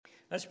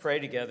Let's pray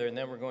together, and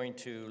then we're going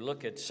to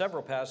look at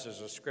several passages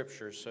of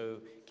Scripture. So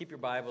keep your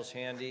Bibles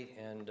handy,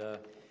 and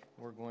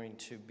we're going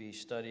to be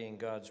studying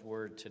God's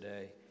Word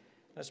today.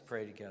 Let's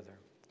pray together.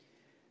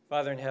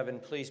 Father in heaven,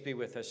 please be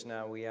with us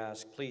now, we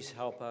ask. Please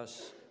help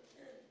us.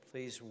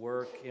 Please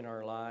work in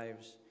our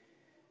lives.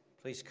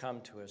 Please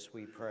come to us,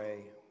 we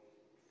pray.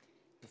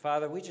 And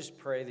Father, we just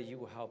pray that you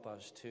will help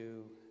us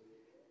to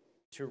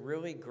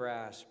really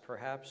grasp,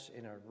 perhaps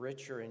in a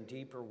richer and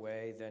deeper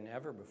way than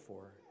ever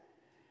before,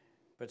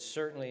 but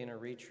certainly in a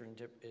richer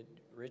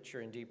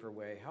and deeper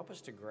way. Help us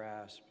to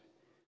grasp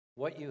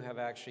what you have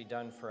actually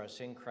done for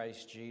us in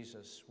Christ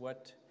Jesus,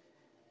 what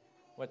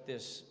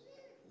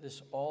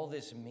all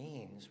this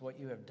means, what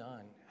you have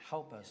done.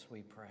 Help us,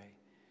 we pray.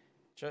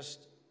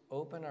 Just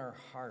open our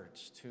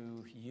hearts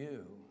to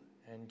you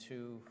and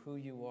to who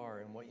you are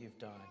and what you've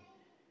done.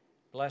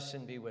 Bless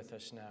and be with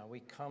us now.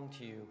 We come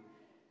to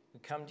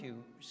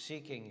you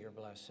seeking your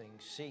blessing,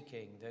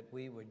 seeking that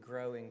we would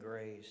grow in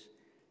grace,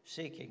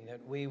 seeking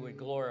that we would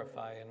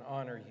glorify and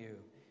honor you,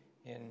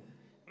 in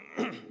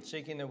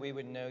seeking that we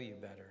would know you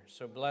better.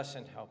 So bless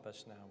and help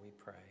us now, we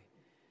pray.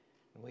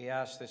 And we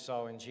ask this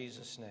all in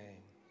Jesus'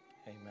 name.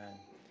 Amen.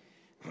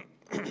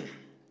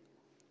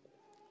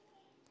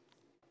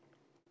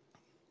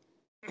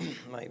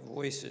 My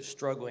voice is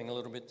struggling a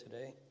little bit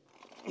today.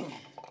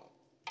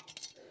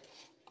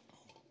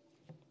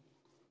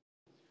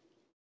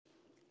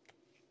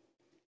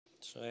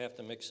 So I have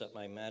to mix up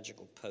my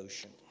magical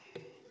potion.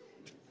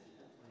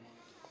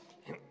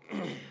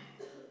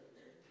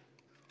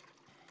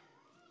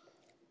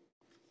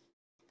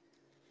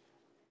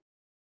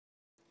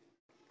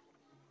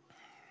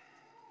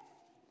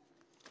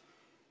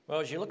 Well,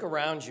 as you look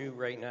around you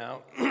right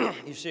now,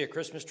 you see a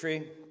Christmas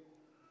tree.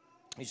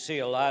 You see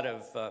a lot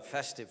of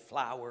festive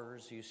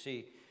flowers. You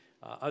see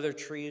other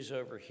trees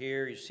over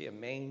here. You see a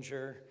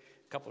manger,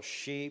 a couple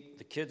sheep.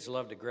 The kids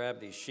love to grab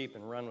these sheep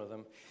and run with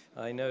them.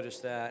 I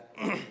noticed that.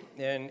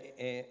 And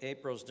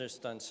April's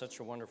just done such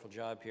a wonderful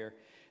job here.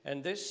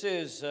 And this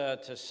is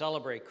to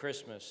celebrate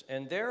Christmas.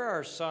 And there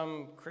are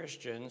some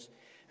Christians,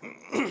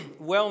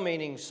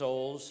 well-meaning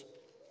souls,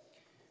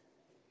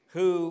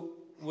 who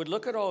would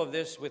look at all of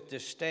this with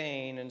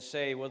disdain and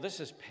say, well, this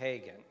is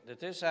pagan, that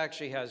this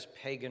actually has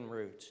pagan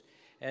roots,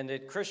 and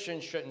that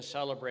Christians shouldn't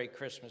celebrate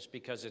Christmas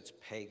because it's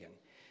pagan.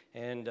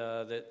 And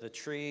the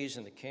trees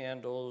and the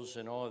candles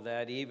and all of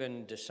that,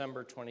 even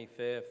December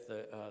 25th,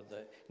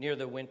 near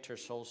the winter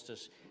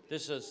solstice,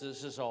 this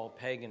is all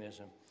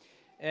paganism.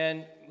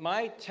 And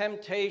my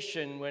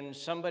temptation when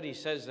somebody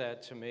says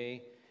that to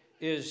me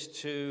is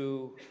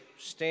to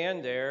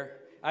stand there.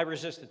 I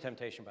resist the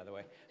temptation, by the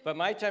way. But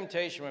my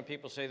temptation when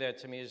people say that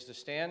to me is to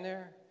stand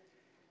there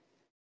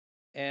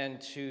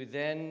and to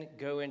then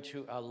go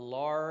into a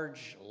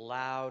large,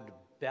 loud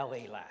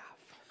belly laugh.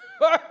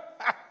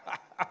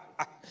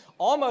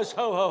 Almost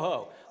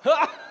ho,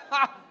 ho,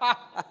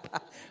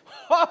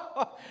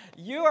 ho.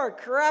 You are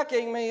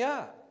cracking me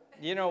up.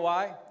 You know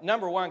why?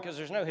 Number one, because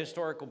there's no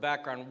historical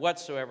background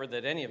whatsoever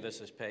that any of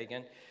this is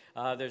pagan.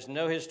 There's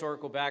no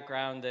historical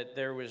background that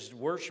there was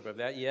worship of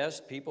that. Yes,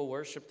 people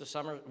worshiped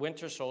the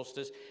winter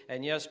solstice,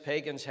 and yes,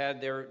 pagans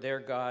had their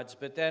gods.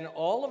 But then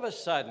all of a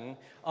sudden,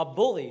 a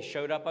bully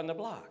showed up on the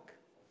block.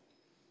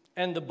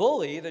 And the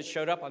bully that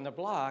showed up on the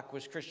block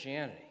was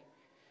Christianity.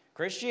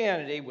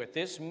 Christianity with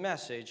this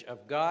message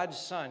of God's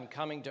Son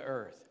coming to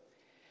earth.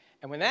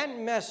 And when that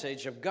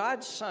message of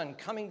God's Son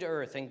coming to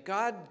earth and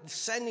God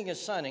sending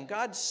His Son and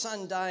God's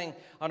Son dying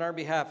on our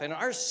behalf and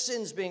our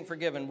sins being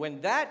forgiven,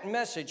 when that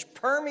message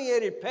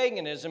permeated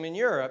paganism in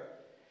Europe,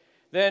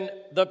 then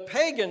the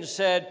pagans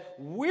said,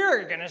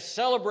 we're going to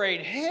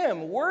celebrate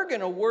Him. We're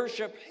going to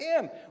worship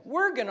Him.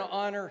 We're going to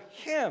honor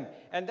Him.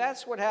 And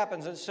that's what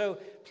happens. And so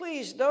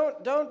please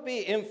don't be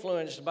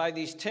influenced by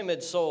these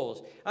timid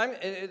souls.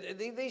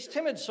 These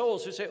timid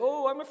souls who say,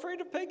 oh, I'm afraid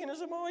of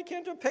paganism. Oh, I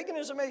can't do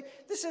paganism.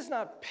 This is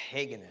not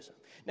paganism.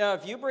 Now,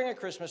 if you bring a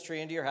Christmas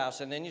tree into your house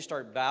and then you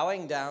start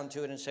bowing down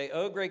to it and say,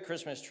 oh, great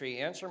Christmas tree,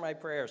 answer my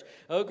prayers.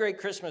 Oh, great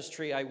Christmas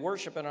tree, I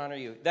worship and honor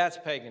you. That's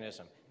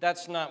paganism.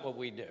 That's not what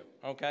we do,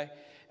 okay?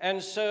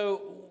 And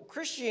so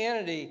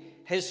Christianity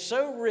is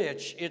so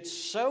rich, it's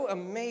so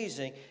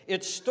amazing,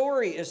 its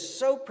story is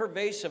so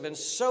pervasive and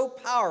so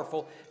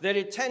powerful that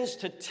it tends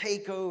to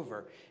take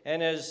over.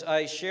 And as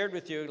I shared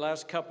with you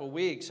last couple of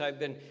weeks, I've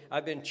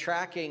been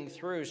tracking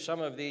through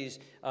some of these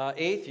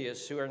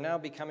atheists who are now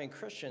becoming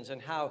Christians,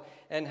 and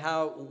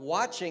how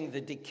watching the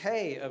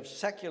decay of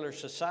secular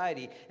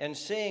society and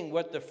seeing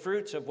what the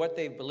fruits of what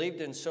they've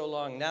believed in so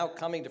long now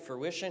coming to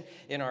fruition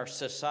in our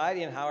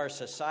society, and how our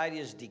society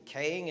is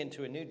decaying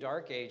into a new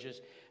dark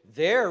ages.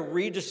 They're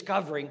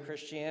rediscovering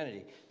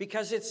Christianity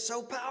because it's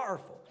so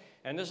powerful.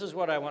 And this is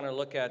what I want to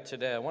look at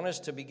today. I want us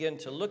to begin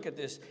to look at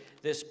this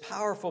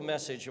powerful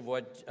message of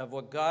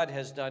what God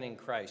has done in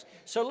Christ.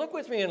 So look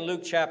with me in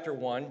Luke chapter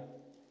 1.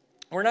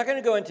 We're not going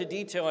to go into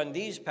detail on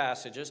these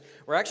passages.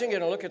 We're actually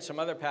going to look at some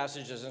other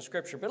passages in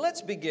Scripture. But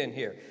let's begin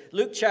here.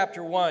 Luke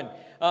chapter 1.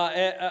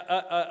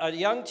 A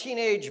young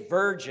teenage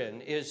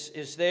virgin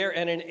is there,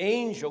 and an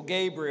angel,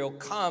 Gabriel,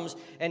 comes,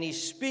 and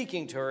he's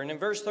speaking to her. And in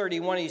verse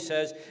 31, he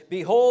says,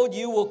 "Behold,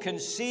 you will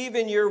conceive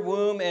in your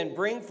womb and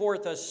bring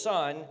forth a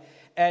son,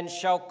 and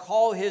shall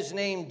call his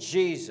name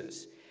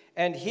Jesus.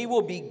 And he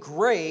will be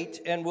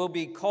great and will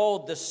be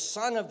called the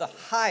Son of the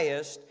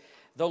Highest.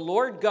 The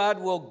Lord God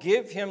will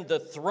give him the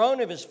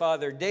throne of his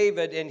father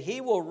David, and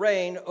he will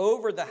reign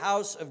over the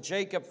house of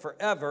Jacob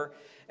forever,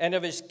 and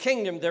of his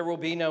kingdom there will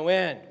be no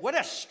end." What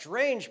a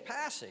strange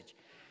passage.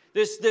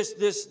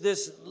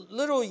 This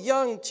little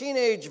young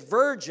teenage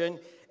virgin,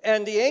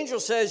 and the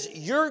angel says,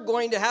 "You're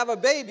going to have a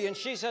baby." And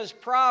she says,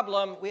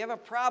 "Problem, we have a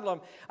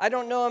problem. I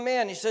don't know a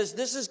man." He says,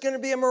 "This is going to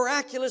be a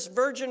miraculous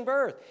virgin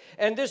birth.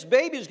 And this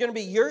baby is going to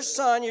be your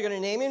son. You're going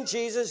to name him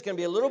Jesus. He's going to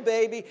be a little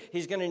baby.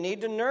 He's going to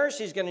need to nurse.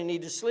 He's going to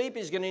need to sleep.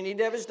 He's going to need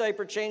to have his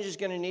diaper changed. He's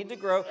going to need to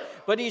grow.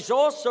 But he's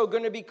also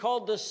going to be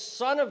called the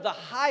Son of the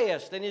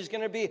Highest. And he's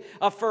going to be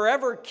a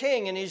forever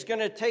king. And he's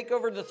going to take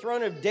over the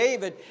throne of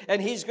David.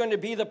 And he's going to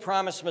be the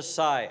promised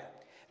Messiah."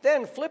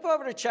 Then flip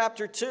over to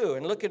chapter 2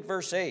 and look at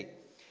verse 8.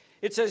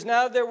 It says,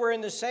 "Now there were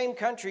in the same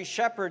country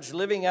shepherds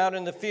living out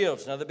in the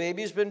fields." Now the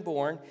baby has been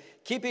born,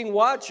 "keeping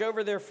watch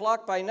over their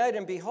flock by night.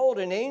 And behold,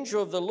 an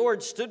angel of the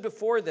Lord stood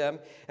before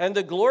them, and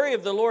the glory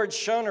of the Lord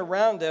shone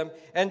around them,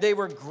 and they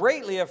were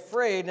greatly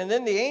afraid. And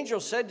then the angel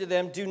said to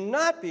them, 'Do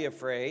not be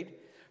afraid,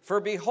 for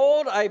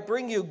behold, I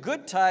bring you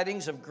good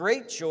tidings of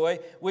great joy,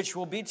 which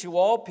will be to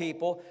all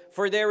people.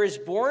 For there is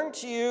born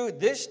to you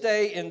this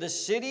day in the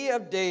city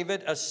of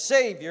David a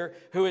Savior,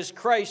 who is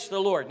Christ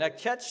the Lord.'" Now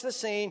catch the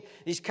scene.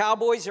 These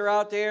cowboys are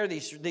out there.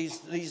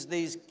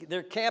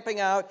 They're camping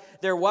out.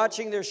 They're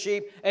watching their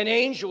sheep. An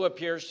angel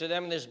appears to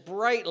them in this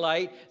bright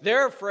light.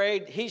 They're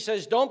afraid. He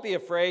says, "Don't be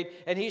afraid."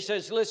 And he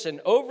says, "Listen,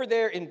 over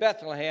there in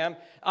Bethlehem,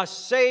 a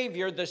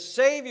Savior, the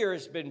Savior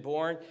has been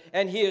born,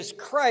 and he is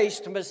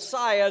Christ,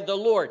 Messiah, the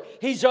Lord."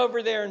 He's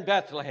over there in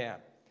Bethlehem.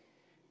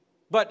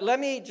 But let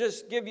me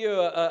just give you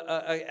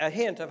a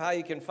hint of how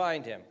you can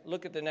find him.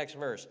 Look at the next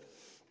verse.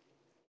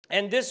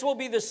 "And this will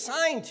be the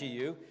sign to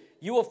you.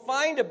 You will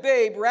find a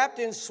babe wrapped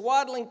in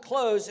swaddling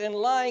clothes and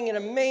lying in a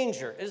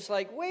manger." It's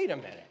like, wait a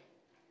minute.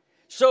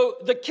 So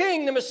the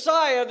King, the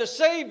Messiah, the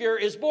Savior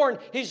is born.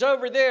 He's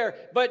over there.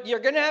 But you're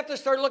going to have to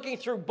start looking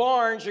through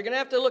barns. You're going to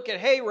have to look at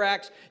hay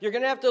racks. You're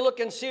going to have to look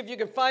and see if you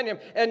can find him.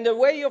 And the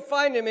way you'll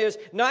find him is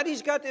not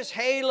he's got this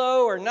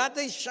halo, or not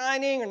that he's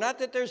shining, or not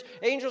that there's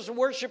angels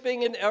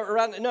worshiping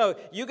around. No,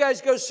 you guys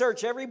go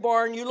search every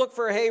barn. You look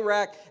for a hay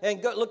rack and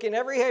go look in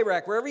every hay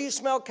rack. Wherever you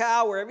smell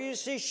cow, wherever you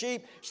see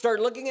sheep, start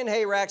looking in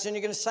hay racks, and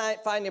you're going to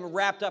find him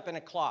wrapped up in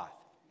a cloth.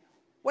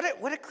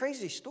 What a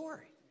crazy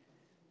story.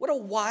 What a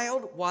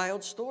wild,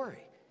 wild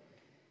story.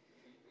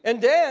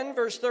 And then,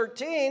 verse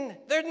 13,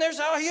 there's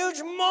a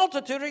huge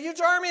multitude, a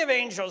huge army of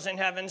angels in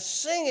heaven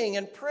singing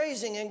and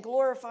praising and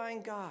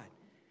glorifying God.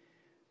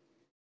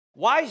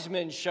 Wise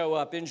men show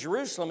up in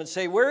Jerusalem and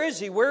say, "Where is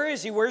he? Where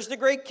is he? Where's the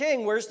great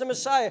king? Where's the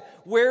Messiah?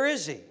 Where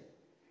is he?"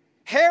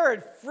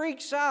 Herod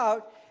freaks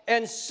out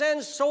and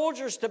sends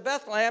soldiers to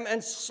Bethlehem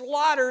and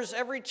slaughters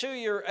every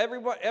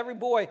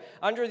boy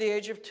under the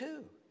age of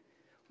 2.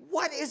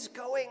 What is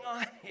going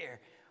on here?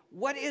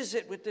 What is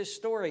it with this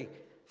story?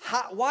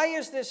 Why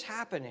is this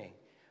happening?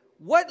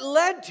 What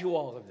led to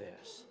all of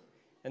this?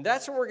 And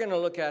that's what we're going to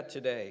look at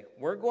today.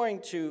 We're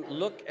going to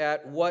look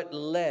at what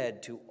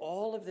led to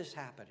all of this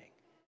happening.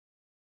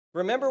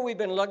 Remember, we've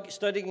been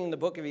studying the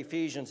book of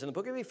Ephesians. In the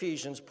book of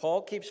Ephesians,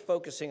 Paul keeps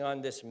focusing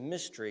on this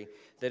mystery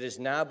that has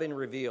now been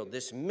revealed,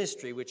 this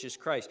mystery which is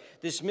Christ,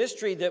 this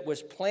mystery that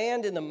was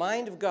planned in the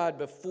mind of God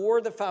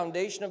before the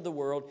foundation of the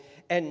world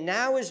and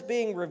now is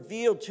being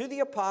revealed to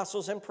the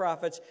apostles and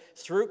prophets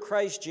through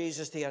Christ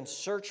Jesus, the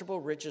unsearchable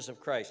riches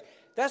of Christ.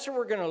 That's what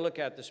we're going to look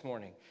at this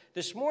morning.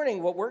 This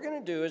morning, what we're going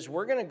to do is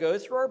we're going to go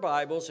through our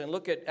Bibles and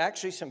look at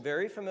actually some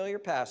very familiar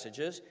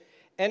passages.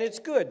 And it's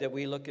good that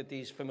we look at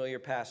these familiar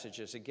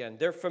passages again.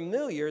 They're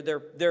familiar,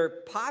 they're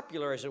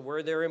popular, as it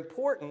were, they're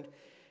important.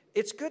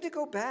 It's good to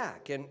go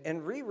back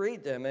and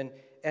reread them and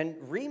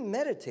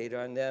remeditate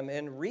on them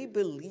and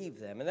re-believe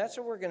them. And that's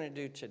what we're going to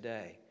do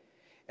today.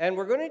 And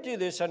we're going to do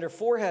this under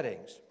 4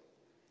 headings.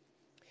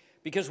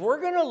 Because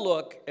we're going to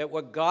look at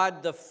what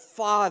God the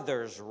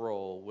Father's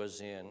role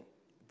was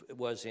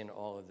in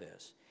all of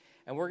this.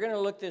 And we're going to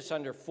look this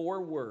under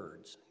 4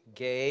 words: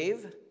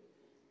 gave,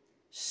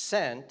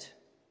 sent,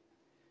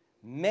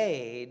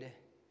 made,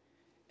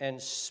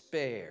 and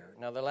spare.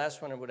 Now, the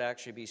last one would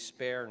actually be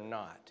spare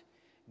not.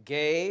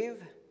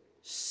 Gave,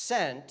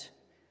 sent,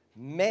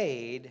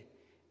 made,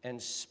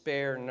 and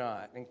spare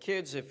not. And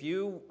kids,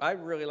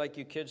 I'd really like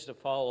you kids to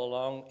follow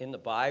along in the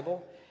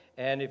Bible.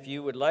 And if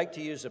you would like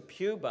to use a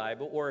pew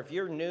Bible, or if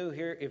you're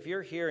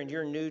here and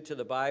you're new to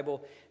the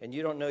Bible and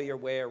you don't know your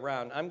way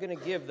around, I'm going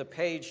to give the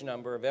page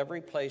number of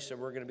every place that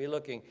we're going to be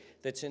looking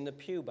that's in the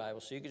pew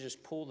Bible. So you can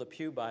just pull the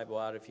pew Bible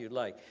out if you'd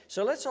like.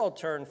 So let's all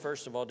turn,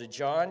 first of all, to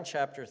John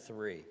chapter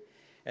 3.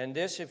 And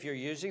this, if you're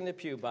using the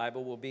Pew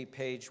Bible, will be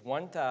page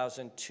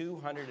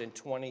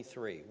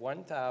 1223.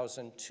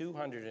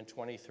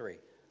 1223.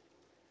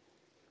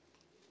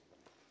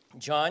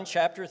 John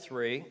chapter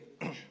 3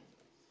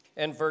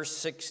 and verse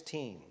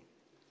 16.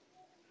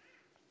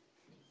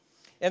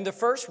 And the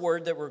first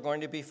word that we're going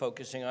to be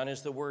focusing on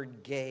is the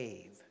word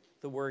gave.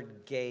 The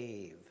word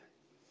gave.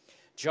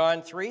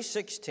 John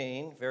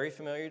 3:16, very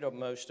familiar to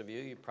most of you.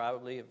 You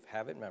probably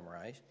have it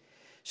memorized.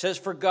 Says,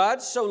 "For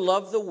God so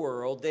loved the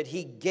world that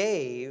he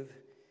gave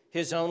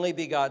his only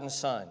begotten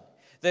Son,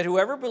 that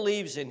whoever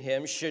believes in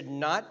him should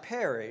not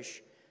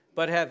perish,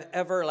 but have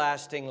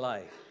everlasting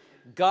life."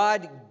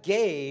 God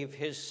gave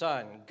his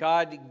Son.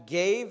 God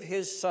gave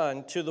his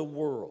Son to the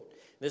world.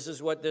 This is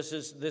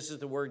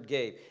the word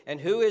gave.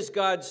 And who is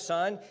God's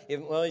Son?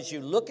 Well, as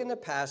you look in the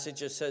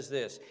passage, it says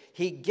this: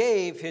 he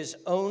gave his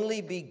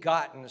only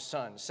begotten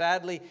Son.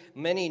 Sadly,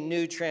 many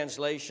new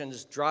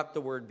translations drop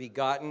the word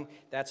begotten.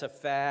 That's a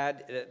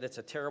fad. That's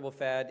a terrible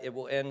fad. It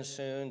will end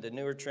soon. The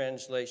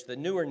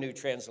newer new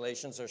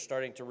translations are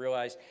starting to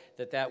realize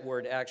that that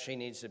word actually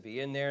needs to be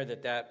in there,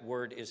 that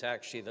word is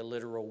actually the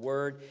literal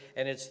word.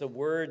 And it's the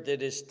word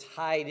that is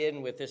tied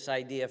in with this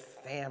idea of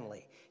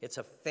family. It's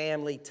a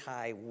family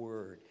tie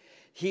word.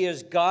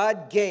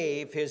 God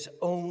gave his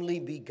only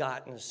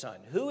begotten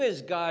Son. Who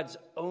is God's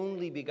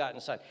only begotten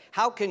Son?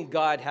 How can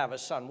God have a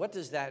son? What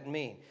does that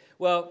mean?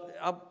 Well,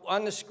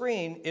 on the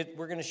screen,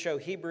 we're going to show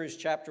Hebrews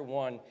chapter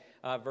 1,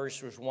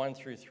 verses 1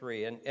 through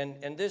 3.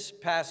 And this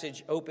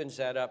passage opens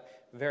that up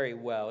very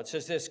well. It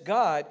says this: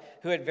 God,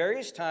 who at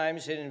various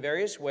times and in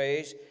various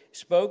ways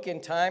spoke in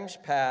times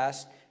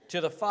past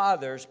to the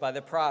fathers by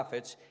the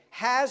prophets,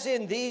 has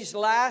in these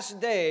last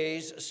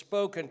days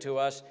spoken to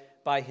us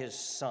by his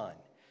Son,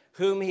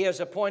 whom he has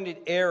appointed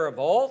heir of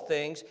all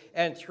things,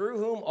 and through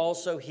whom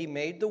also he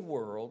made the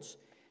worlds.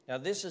 Now,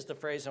 this is the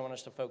phrase I want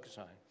us to focus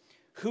on.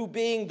 Who,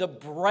 being the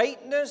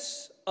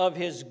brightness of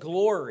his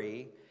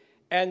glory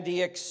and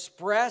the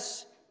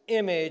express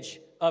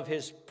image of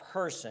his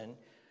person,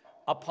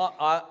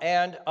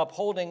 and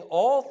upholding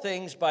all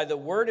things by the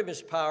word of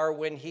his power,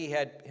 when he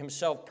had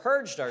himself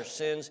purged our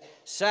sins,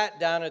 sat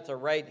down at the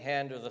right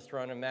hand of the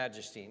throne of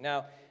majesty.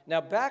 Now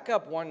back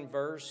up one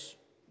verse,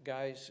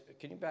 guys.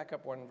 Can you back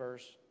up one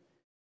verse?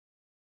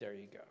 There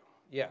you go.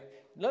 Yeah.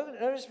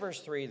 Notice verse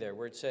 3 there,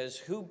 where it says,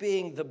 who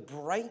being the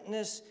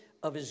brightness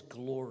of his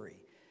glory.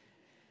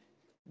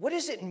 What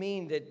does it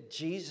mean that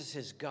Jesus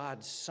is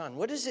God's Son?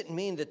 What does it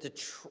mean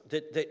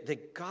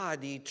that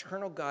God, the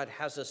eternal God,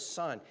 has a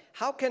Son?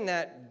 How can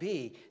that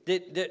be?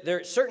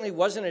 There certainly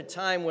wasn't a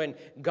time when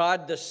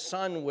God the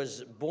Son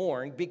was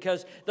born,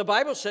 because the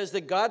Bible says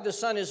that God the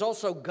Son is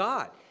also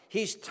God.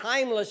 He's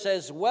timeless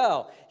as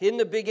well. In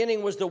the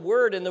beginning was the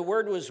Word, and the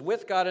Word was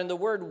with God, and the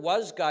Word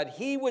was God.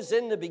 He was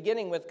in the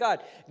beginning with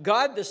God.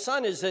 God the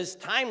Son is as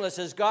timeless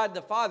as God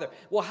the Father.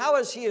 Well, how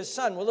is he his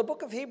Son? Well, the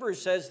book of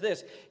Hebrews says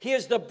this: he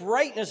is the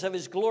brightness of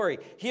his glory.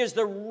 He is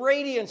the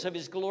radiance of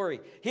his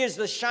glory. He is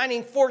the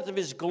shining forth of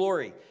his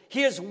glory.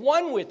 He is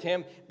one with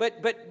him,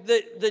 but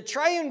the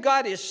triune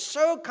God is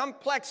so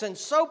complex and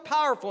so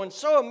powerful and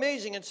so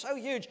amazing and so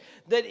huge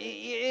that,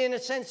 in a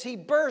sense, he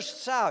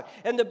bursts out.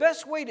 And the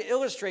best way to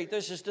illustrate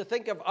this is to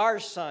think of our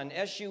sun,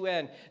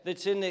 S-U-N,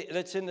 that's in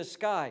the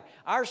sky.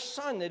 Our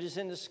sun that is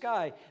in the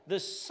sky.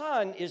 The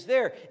sun is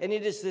there, and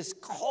it is this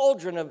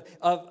cauldron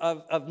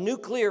of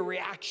nuclear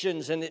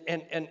reactions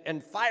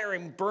and fire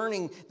and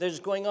burning that is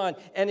going on,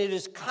 and it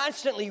is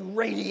constantly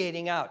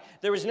radiating out.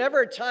 There was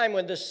never a time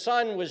when the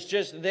sun was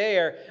just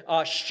there,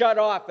 shut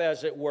off,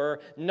 as it were,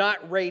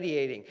 not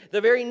radiating.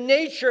 The very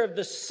nature of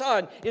the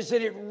sun is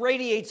that it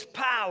radiates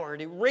power.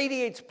 It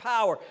radiates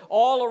power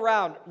all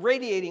around,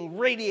 radiating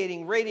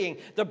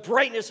the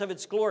brightness of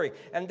its glory.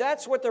 And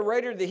that's what the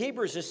writer of the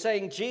Hebrews is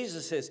saying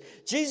Jesus is.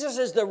 Jesus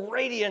is the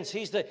radiance.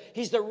 He's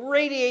the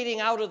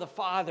radiating out of the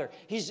Father.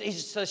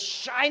 He's the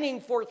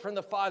shining forth from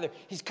the Father.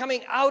 He's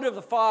coming out of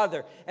the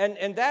Father.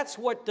 And that's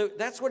what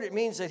it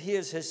means that he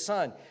is his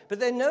Son. But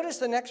then notice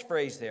the next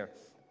phrase there.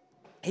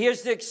 He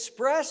is the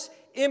express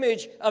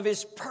image of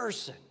his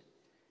person.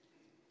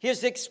 He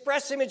is the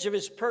express image of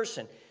his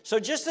person. So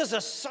just as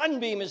a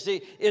sunbeam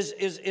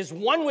is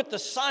one with the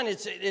sun,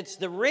 it's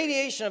the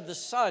radiation of the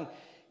sun,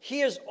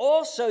 he is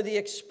also the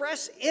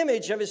express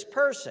image of his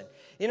person.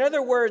 In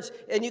other words,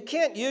 and you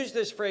can't use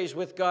this phrase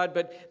with God,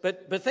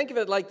 but think of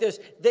it like this.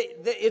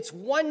 It's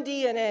one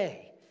DNA.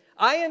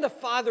 I and the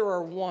Father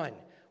are one.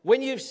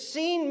 When you've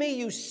seen me,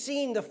 you've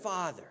seen the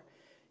Father.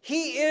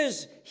 He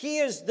is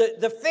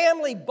the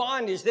family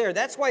bond is there.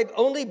 That's why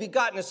only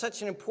begotten is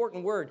such an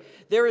important word.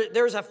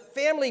 There's a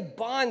family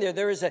bond there.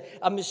 There is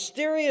a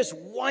mysterious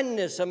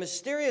oneness, a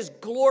mysterious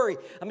glory,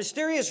 a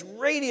mysterious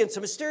radiance,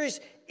 a mysterious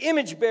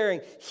image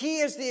bearing. He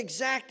is the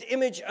exact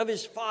image of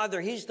his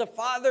Father. He's the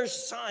Father's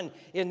Son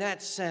in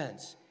that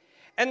sense.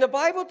 And the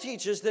Bible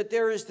teaches that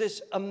there is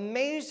this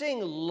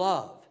amazing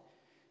love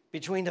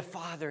between the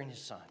Father and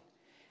his Son.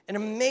 An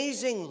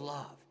amazing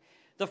love.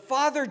 The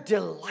Father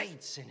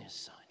delights in his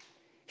Son.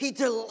 He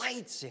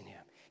delights in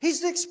him. He's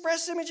the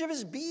express image of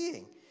his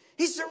being.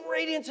 He's the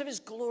radiance of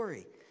his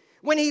glory.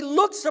 When he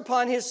looks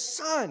upon his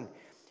Son,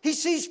 he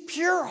sees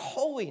pure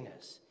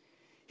holiness.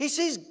 He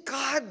sees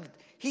God.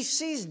 He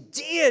sees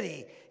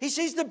deity. He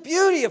sees the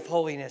beauty of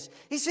holiness.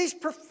 He sees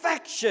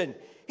perfection.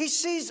 He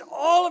sees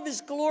all of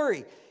his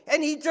glory.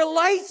 And he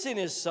delights in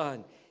his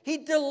Son. He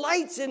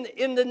delights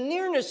in the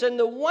nearness and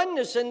the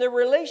oneness and the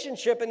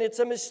relationship. And it's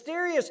a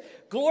mysterious,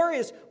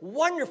 glorious,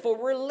 wonderful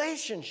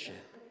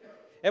relationship.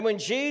 And when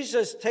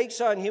Jesus takes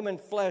on human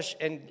flesh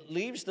and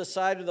leaves the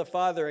side of the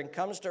Father and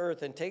comes to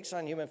earth and takes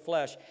on human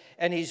flesh,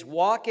 and he's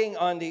walking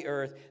on the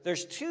earth,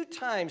 there's 2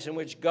 times in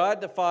which God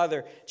the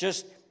Father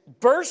just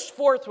bursts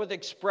forth with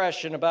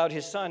expression about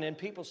his Son, and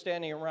people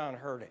standing around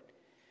heard it.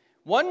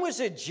 One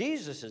was at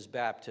Jesus'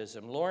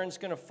 baptism. Lauren's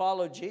going to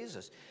follow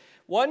Jesus.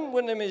 One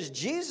of them is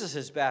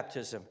Jesus'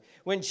 baptism.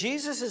 When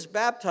Jesus is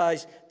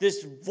baptized,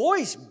 this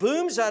voice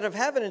booms out of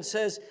heaven and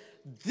says,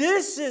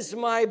 "This is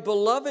my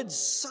beloved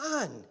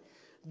Son.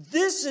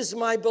 This is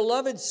my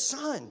beloved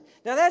Son."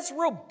 Now that's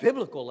real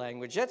biblical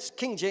language. That's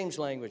King James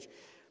language.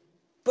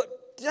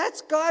 But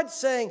that's God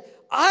saying,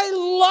 I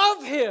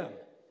love him.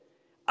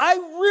 I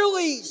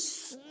really,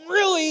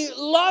 really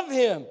love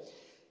him.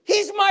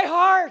 He's my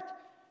heart.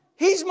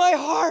 He's my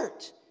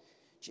heart.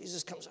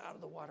 Jesus comes out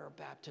of the water of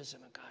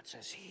baptism and God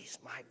says, he's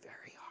my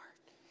very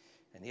heart.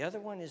 And the other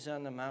one is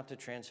on the Mount of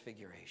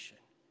Transfiguration.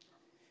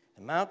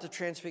 The Mount of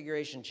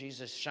Transfiguration,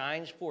 Jesus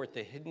shines forth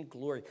the hidden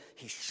glory.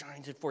 He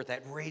shines it forth.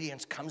 That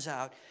radiance comes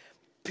out.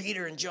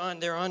 Peter and John,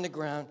 they're on the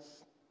ground.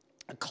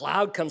 A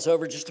cloud comes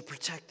over just to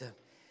protect them.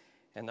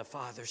 And the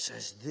Father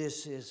says,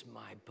 this is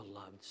my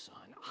beloved Son.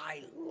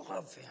 I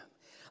love him.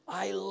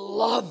 I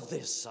love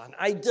this Son.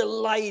 I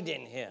delight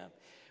in him.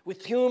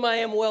 With whom I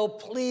am well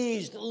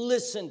pleased.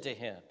 Listen to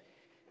him.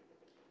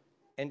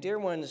 And dear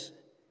ones,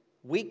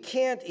 we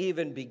can't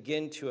even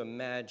begin to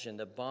imagine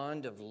the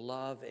bond of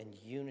love and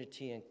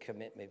unity and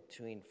commitment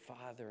between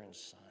Father and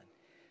Son.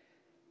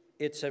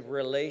 It's a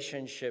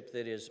relationship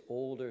that is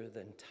older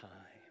than time.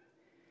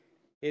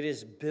 It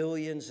is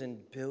billions and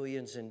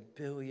billions and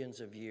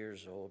billions of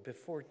years old.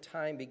 Before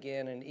time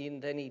began, and even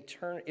then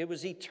it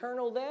was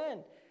eternal then.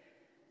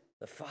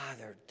 The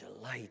Father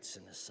delights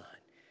in the Son.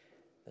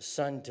 The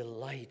Son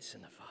delights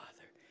in the Father.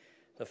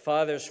 The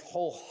Father's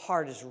whole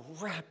heart is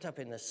wrapped up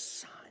in the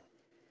Son.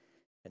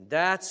 And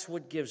that's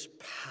what gives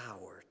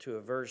power to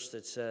a verse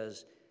that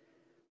says,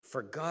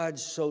 for God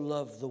so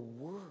loved the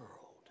world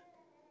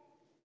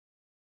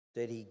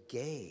that he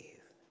gave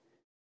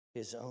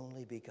his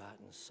only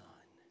begotten Son.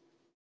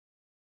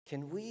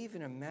 Can we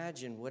even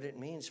imagine what it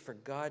means for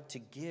God to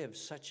give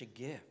such a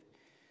gift?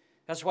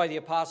 That's why the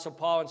Apostle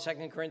Paul in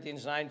 2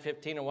 Corinthians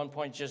 9:15 at one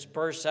point just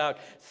bursts out,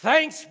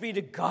 thanks be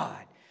to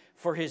God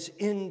for his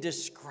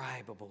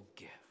indescribable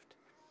gift.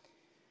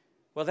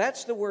 Well,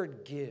 that's the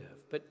word give.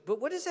 But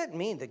what does that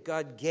mean, that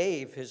God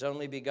gave his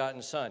only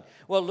begotten Son?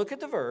 Well, look at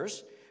the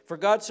verse. For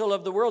God so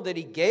loved the world that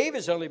he gave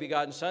his only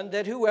begotten Son,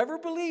 that whoever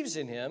believes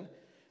in him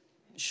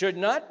should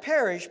not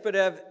perish but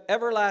have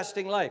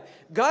everlasting life.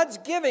 God's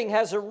giving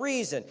has a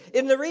reason.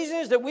 And the reason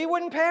is that we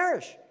wouldn't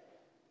perish,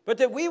 but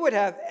that we would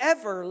have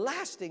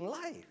everlasting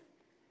life.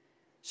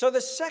 So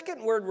the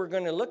second word we're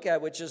going to look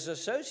at, which is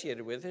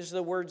associated with, is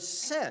the word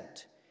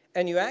sent.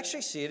 And you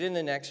actually see it in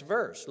the next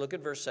verse. Look at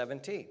verse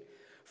 17.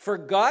 For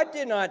God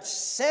did not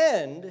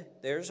send,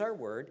 there's our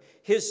word,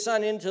 his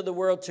Son into the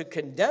world to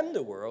condemn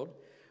the world,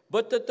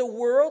 but that the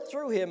world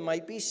through him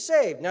might be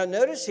saved. Now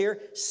notice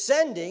here,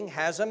 sending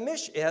has a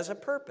mission, it has a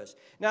purpose.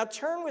 Now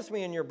turn with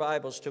me in your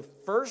Bibles to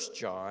 1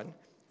 John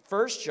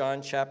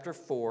chapter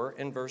 4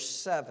 and verse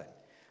 7.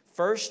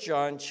 1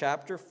 John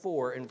chapter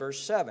 4 and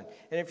verse 7.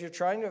 And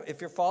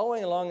if you're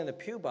following along in the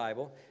Pew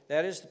Bible,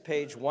 that is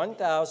page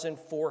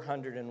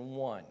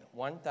 1401.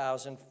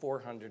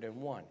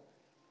 1401.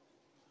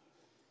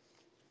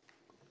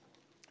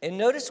 And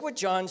notice what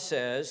John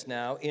says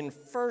now in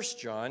 1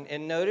 John,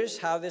 and notice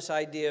how this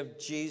idea of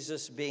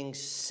Jesus being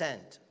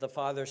sent, the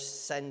Father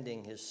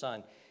sending his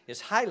Son,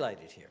 is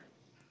highlighted here.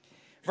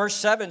 Verse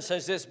 7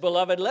 says this,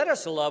 Beloved, let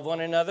us love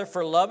one another,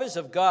 for love is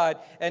of God,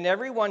 and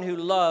everyone who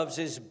loves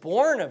is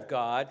born of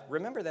God.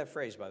 Remember that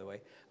phrase, by the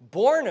way.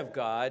 Born of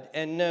God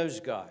and knows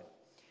God.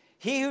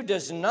 He who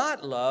does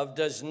not love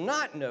does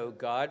not know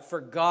God, for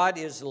God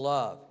is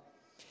love.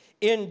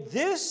 In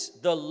this,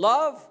 the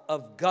love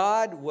of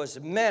God was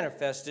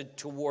manifested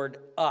toward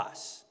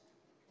us.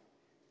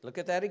 Look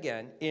at that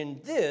again.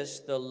 In this,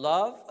 the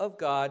love of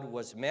God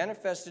was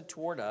manifested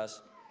toward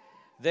us,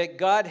 that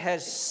God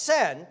has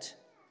sent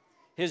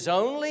his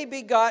only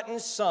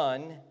begotten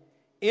Son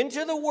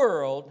into the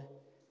world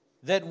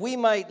that we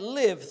might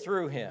live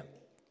through him.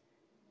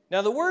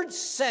 Now, the word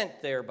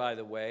sent there, by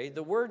the way,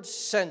 the word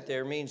sent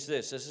there means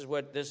this.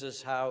 This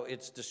is how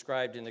it's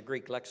described in the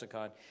Greek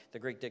lexicon, the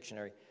Greek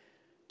dictionary.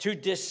 To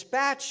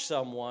dispatch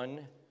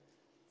someone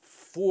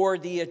for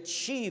the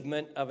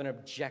achievement of an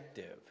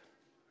objective.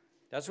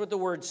 That's what the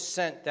word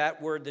sent,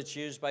 that word that's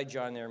used by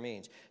John there,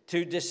 means.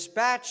 To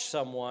dispatch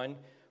someone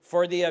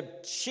for the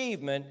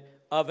achievement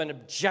of an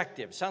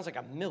objective. Sounds like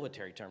a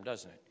military term,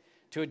 doesn't it?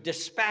 To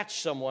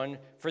dispatch someone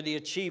for the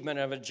achievement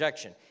of an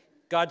objection.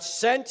 God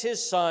sent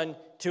his Son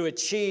to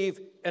achieve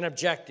an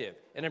objective,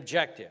 an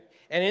objective.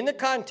 And in the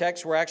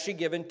context, we're actually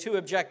given two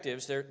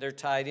objectives. They're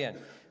tied in.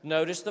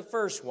 Notice the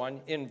first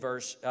one in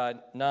verse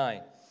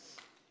 9.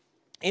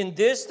 In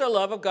this, the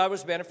love of God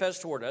was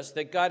manifest toward us,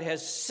 that God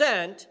has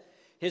sent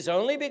his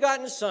only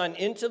begotten Son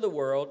into the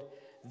world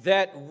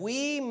that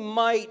we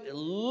might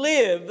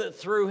live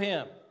through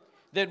him.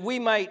 That we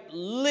might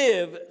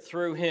live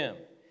through him.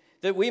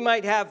 That we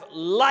might have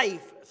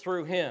life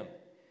through him.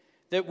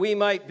 That we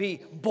might be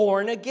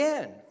born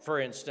again, for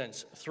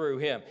instance, through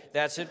him.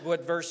 That's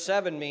what verse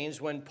 7 means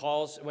when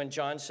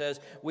John says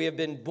we have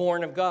been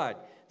born of God.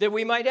 That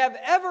we might have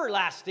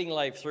everlasting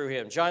life through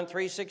him. John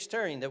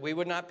 3:16, that we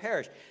would not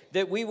perish.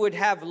 That we would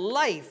have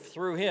life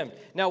through him.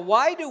 Now,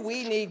 why do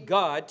we need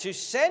God to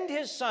send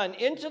his Son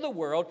into the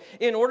world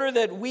in order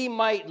that we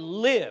might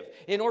live,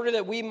 in order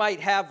that we might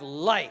have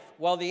life?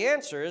 Well, the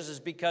answer is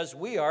because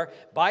we are,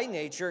 by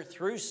nature,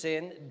 through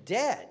sin,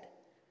 dead.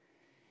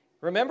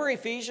 Remember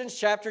Ephesians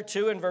chapter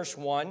 2 and verse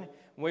 1?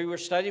 We've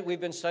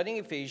been studying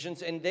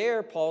Ephesians, and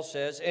there Paul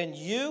says, and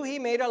you he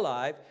made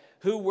alive,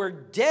 who were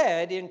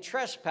dead in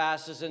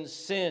trespasses and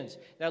sins.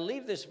 Now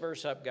leave this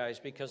verse up, guys,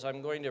 because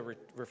I'm going to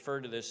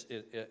refer to this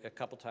a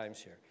couple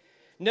times here.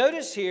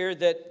 Notice here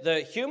that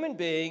the human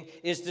being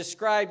is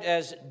described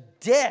as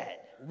dead.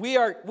 We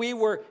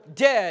were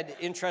dead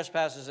in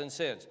trespasses and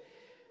sins.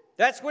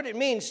 That's what it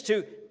means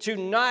to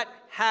not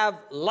have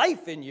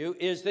life in you,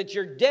 is that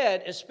you're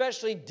dead,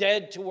 especially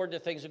dead toward the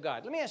things of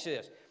God. Let me ask you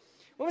this.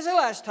 When was the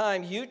last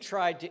time you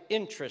tried to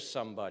interest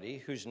somebody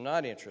who's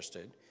not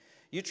interested?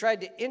 You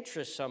tried to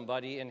interest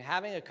somebody in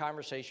having a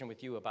conversation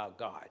with you about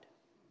God.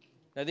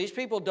 Now, these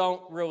people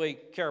don't really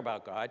care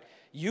about God.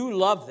 You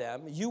love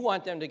them. You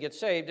want them to get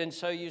saved. And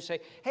so you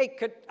say, hey,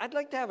 I'd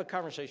like to have a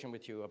conversation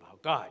with you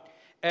about God.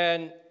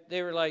 And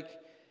they were like,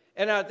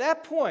 and at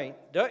that point,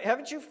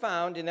 haven't you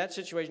found in that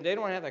situation, they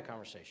don't want to have that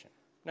conversation.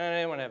 No,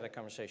 they don't want to have that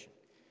conversation.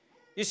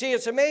 You see,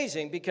 it's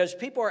amazing because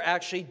people are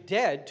actually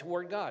dead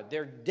toward God.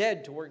 They're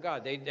dead toward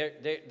God.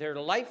 They're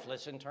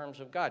lifeless in terms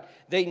of God.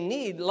 They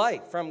need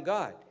life from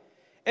God.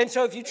 And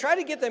so if you try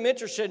to get them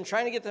interested in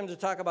trying to get them to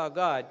talk about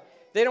God,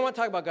 they don't want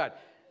to talk about God.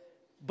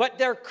 But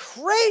they're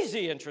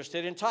crazy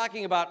interested in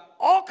talking about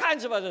all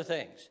kinds of other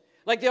things.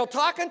 Like they'll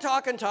talk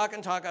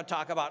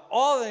about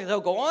all the things.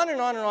 They'll go on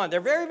and on and on. They're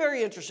very,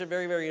 very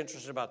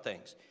interested about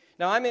things.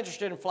 Now, I'm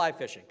interested in fly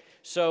fishing.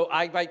 So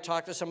I might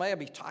talk to somebody. I'll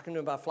be talking to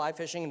them about fly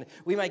fishing. And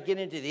we might get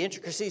into the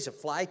intricacies of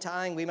fly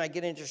tying. We might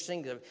get into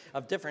things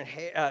of different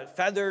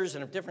feathers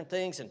and of different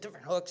things and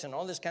different hooks and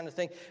all this kind of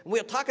thing. And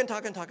we'll talk.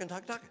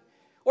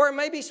 Or it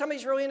may be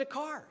somebody's really into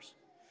cars.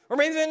 Or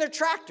maybe they're into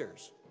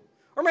tractors.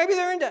 Or maybe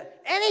they're into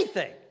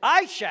anything.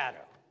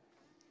 Eyeshadow,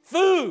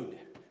 food,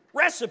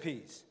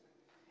 recipes,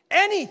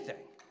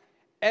 anything.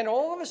 And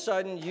all of a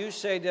sudden you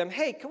say to them,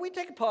 hey, can we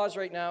take a pause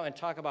right now and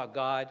talk about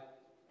God?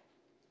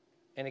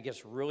 And it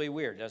gets really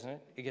weird, doesn't it?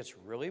 It gets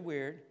really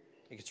weird.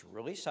 It gets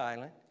really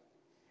silent.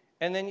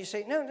 And then you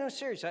say, no,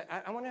 seriously,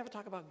 I want to have a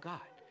talk about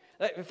God.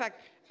 In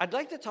fact, I'd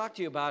like to talk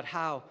to you about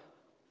how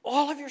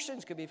all of your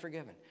sins could be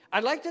forgiven.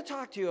 I'd like to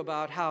talk to you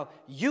about how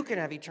you can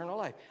have eternal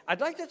life.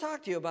 I'd like to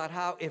talk to you about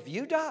how if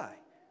you die,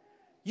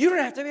 you don't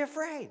have to be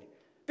afraid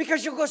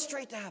because you'll go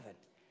straight to heaven.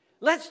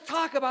 Let's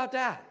talk about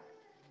that.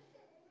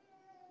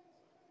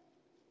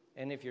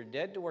 And if you're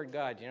dead toward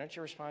God, you know what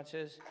your response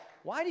is?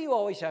 Why do you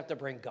always have to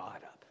bring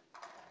God up?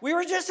 We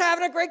were just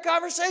having a great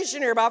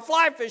conversation here about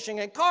fly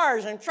fishing and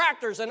cars and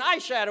tractors and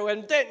eyeshadow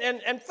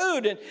and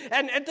food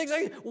and things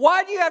like that.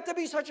 Why do you have to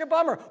be such a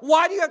bummer?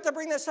 Why do you have to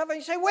bring this stuff up? And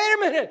you say, wait a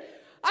minute.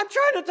 I'm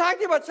trying to talk to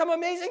you about some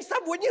amazing stuff.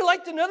 Wouldn't you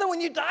like to know that when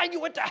you died, you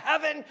went to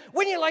heaven?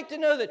 Wouldn't you like to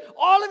know that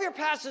all of your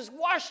past is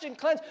washed and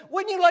cleansed?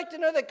 Wouldn't you like to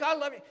know that God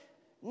loved you?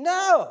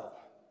 No.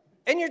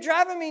 And you're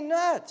driving me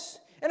nuts.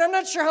 And I'm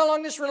not sure how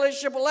long this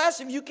relationship will last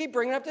if you keep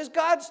bringing up this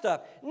God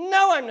stuff.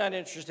 No, I'm not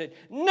interested.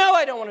 No,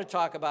 I don't want to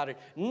talk about it.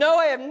 No,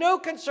 I have no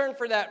concern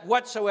for that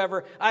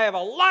whatsoever. I have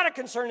a lot of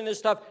concern in this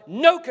stuff.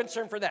 No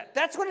concern for that.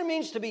 That's what it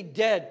means to be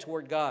dead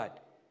toward God.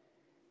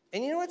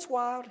 And you know what's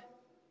wild?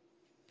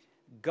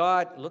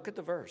 God, look at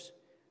the verse.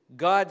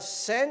 God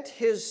sent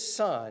his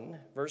Son,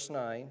 verse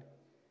 9,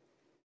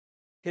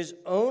 his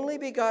only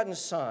begotten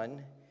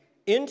Son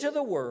into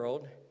the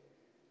world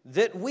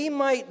that we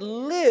might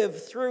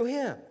live through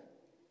him.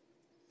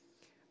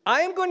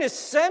 I am going to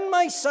send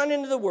my Son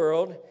into the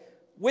world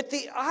with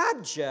the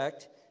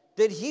object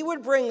that he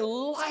would bring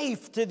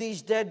life to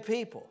these dead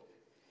people.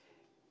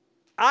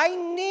 I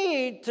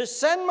need to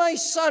send my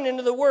Son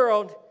into the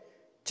world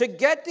to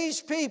get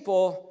these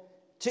people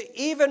to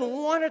even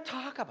want to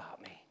talk about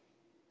me.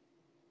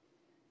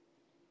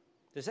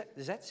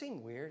 Does that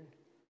seem weird?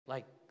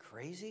 Like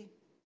crazy?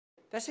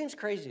 That seems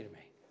crazy to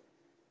me.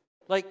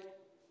 Like,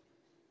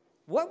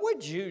 what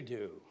would you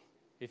do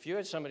if you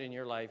had somebody in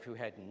your life who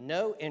had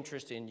no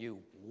interest in you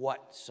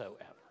whatsoever?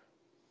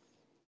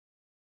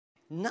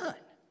 None.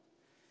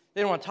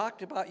 They don't want to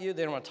talk about you.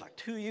 They don't want to talk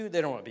to you.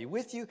 They don't want to be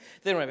with you.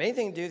 They don't have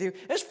anything to do with you.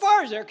 As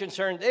far as they're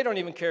concerned, they don't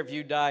even care if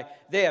you die.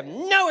 They have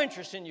no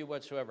interest in you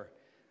whatsoever.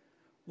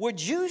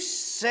 would you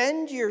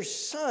send your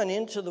son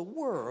into the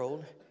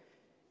world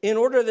in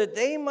order that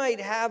they might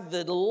have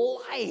the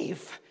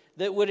life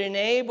that would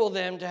enable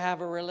them to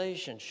have a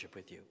relationship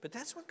with you? But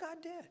that's what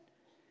God did.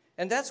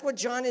 And that's what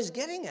John is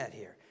getting at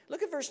here.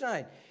 Look at verse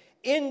 9.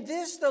 In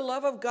this the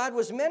love of God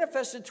was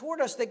manifested toward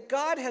us, that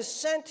God has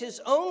sent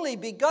his only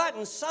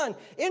begotten Son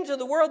into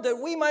the world that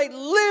we might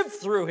live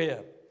through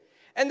him.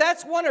 And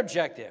that's one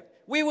objective.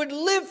 We would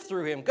live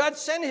through him. God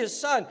sent his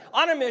Son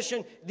on a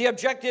mission, the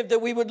objective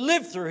that we would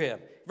live through him.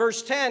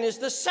 Verse 10 is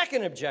the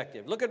second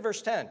objective. Look at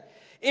verse 10.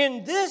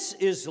 In this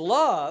is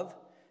love,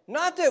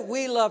 not that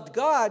we loved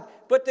God,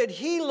 but that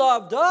he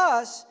loved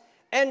us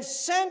and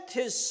sent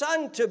his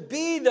Son to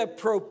be the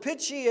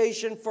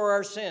propitiation for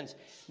our sins.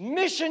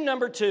 Mission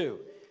number 2.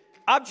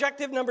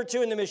 Objective number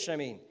 2 in the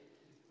mission,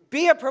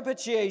 be a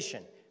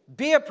propitiation.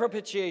 Be a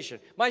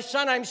propitiation. My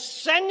son, I'm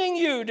sending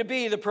you to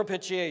be the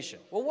propitiation.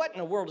 Well, what in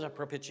the world is a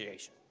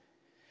propitiation?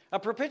 A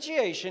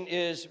propitiation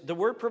is, the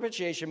word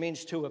propitiation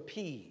means to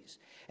appease.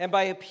 And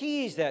by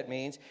appease,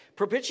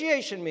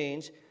 propitiation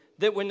means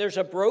that when there's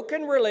a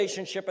broken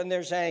relationship and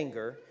there's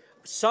anger,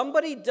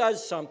 somebody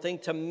does something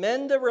to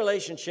mend the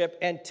relationship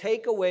and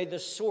take away the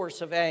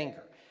source of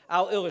anger.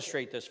 I'll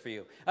illustrate this for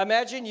you.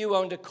 Imagine you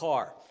owned a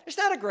car. It's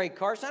not a great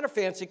car. It's not a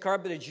fancy car,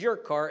 but it's your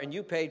car, and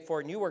you paid for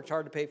it, and you worked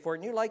hard to pay for it,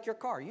 and you like your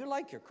car. You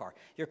like your car.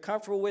 You're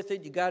comfortable with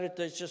it. You got it.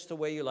 It's just the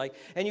way you like.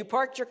 And you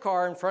parked your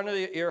car in front of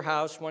your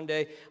house one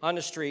day on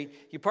the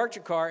street. You parked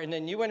your car, and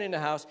then you went in the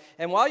house.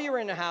 And while you were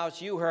in the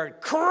house, you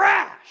heard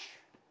crash.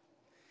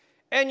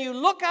 And you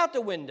look out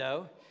the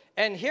window,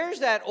 and here's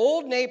that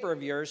old neighbor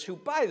of yours who,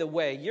 by the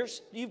way,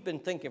 you've been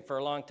thinking for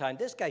a long time,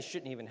 this guy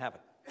shouldn't even have a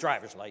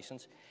driver's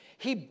license.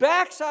 He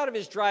backs out of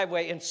his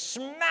driveway and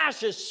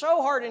smashes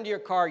so hard into your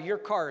car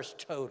is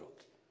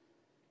totaled.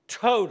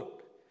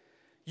 Totaled.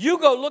 You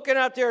go looking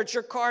out there at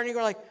your car and you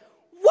go like,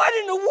 what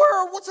in the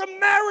world? What's the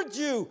matter with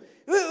you?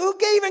 Who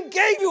even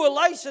gave you a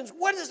license?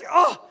 What is it?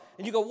 Oh!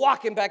 And you go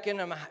walking back in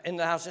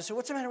the house and say,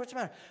 what's the matter? What's the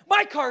matter?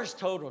 My car is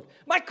totaled.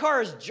 I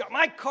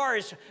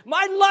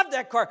love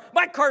that car.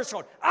 My car is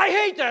totaled. I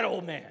hate that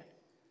old man.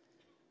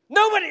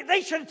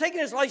 They should have taken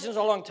his license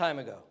a long time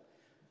ago.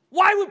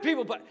 Why would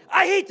people,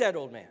 I hate that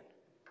old man.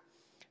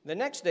 The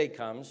next day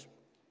comes,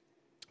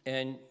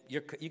 and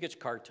you get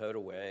your car towed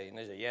away, and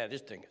they say, yeah,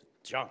 this thing is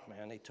junk,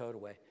 man. They towed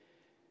away.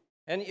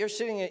 And you're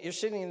sitting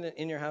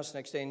in your house the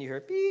next day, and you hear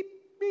beep,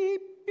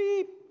 beep,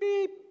 beep,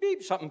 beep,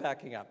 beep, something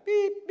backing up,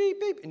 beep, beep,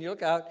 beep, and you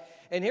look out,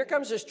 and here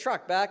comes this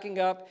truck backing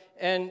up,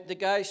 and the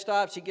guy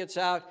stops, he gets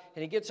out,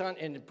 and he gets on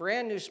in a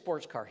brand new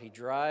sports car. He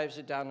drives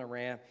it down the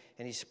ramp,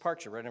 and he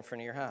parks it right in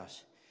front of your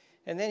house.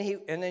 And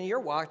then you're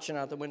watching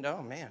out the window.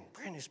 Oh, man,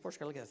 brand new sports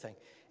car, look at that thing.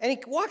 And he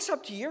walks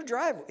up to your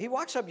driveway. He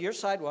walks up your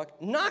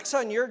sidewalk, knocks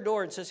on your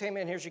door and says, hey,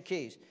 man, here's your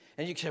keys.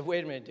 And you say,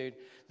 wait a minute, dude.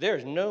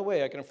 There's no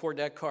way I can afford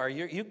that car.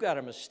 You've got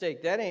a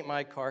mistake. That ain't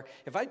my car.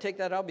 If I take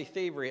that, I'll be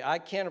thievery. I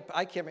can't.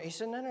 He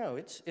said, no,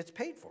 it's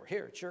paid for.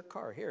 Here, it's your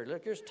car. Here,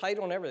 look, here's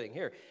title and everything.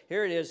 Here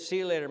it is. See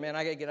you later, man.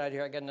 I got to get out of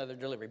here. I got another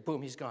delivery.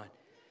 Boom, he's gone.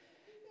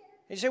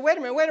 He said, wait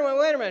a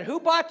minute. Who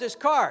bought this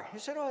car? He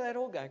said, oh, that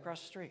old guy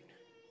across the street.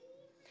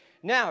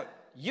 Now,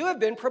 you have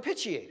been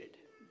propitiated.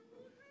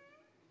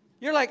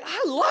 You're like,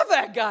 I love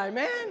that guy,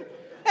 man.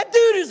 That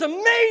dude is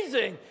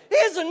amazing. He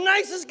is the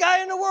nicest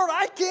guy in the world.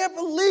 I can't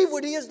believe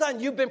what he has done.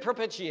 You've been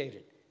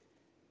propitiated.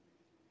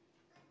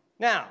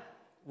 Now,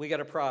 we got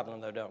a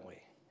problem, though, don't we?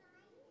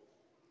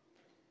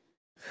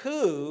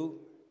 Who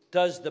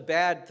does the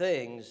bad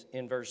things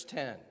in verse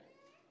 10?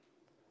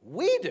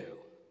 We do.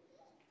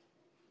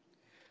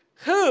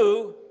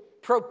 Who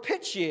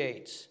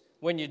propitiates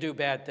when you do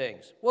bad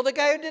things? Well, the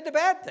guy who did the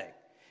bad thing.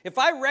 If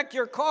I wreck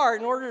your car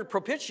in order to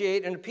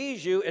propitiate and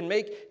appease you and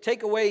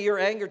take away your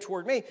anger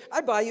toward me,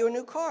 I buy you a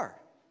new car.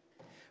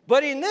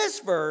 But in this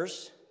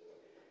verse,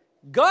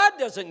 God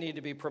doesn't need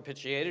to be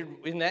propitiated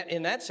in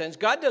that sense.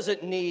 God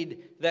doesn't need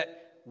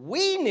that.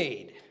 We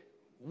need.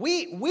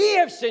 We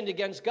have sinned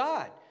against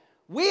God.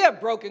 We have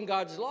broken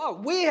God's law.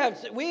 We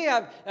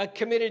have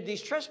committed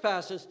these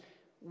trespasses.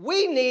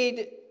 We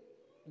need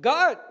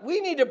God.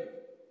 We need to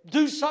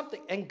do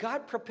something. And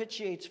God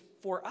propitiates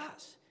for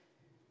us.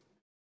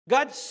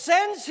 God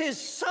sends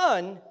his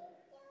Son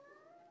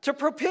to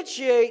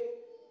propitiate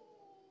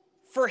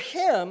for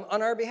him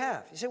on our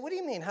behalf. You say, what do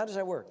you mean? How does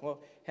that work? Well,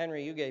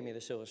 Henry, you gave me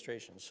this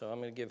illustration, so I'm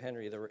going to give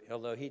Henry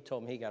although he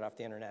told me he got off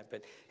the internet,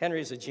 but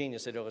Henry's a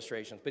genius at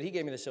illustrations, but he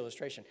gave me this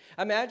illustration.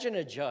 Imagine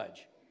a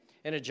judge,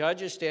 and a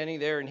judge is standing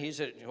there, and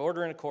he's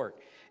ordering a court,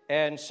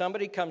 and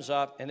somebody comes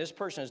up, and this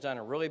person has done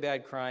a really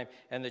bad crime,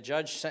 and the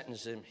judge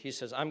sentences him. He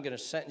says, I'm going to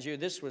sentence you.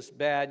 This was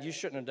bad. You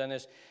shouldn't have done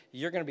this.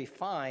 You're going to be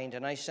fined,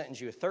 and I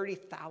sentence you a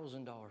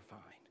 $30,000 fine.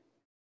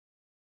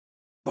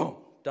 Boom,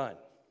 done.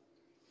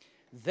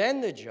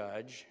 Then the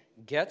judge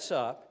gets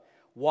up,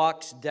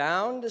 walks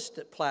down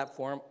the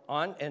platform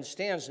and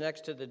stands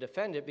next to the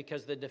defendant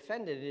because the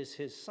defendant is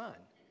his son.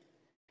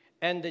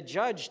 And the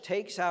judge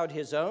takes out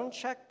his own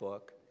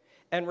checkbook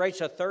and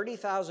writes a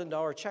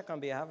 $30,000 check on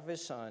behalf of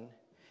his son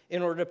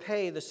in order to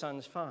pay the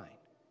son's fine.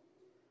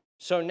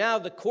 So now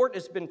the court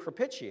has been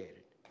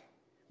propitiated.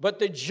 But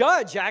the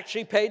judge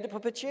actually paid the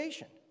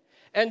propitiation.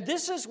 And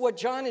this is what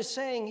John is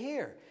saying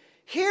here.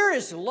 Here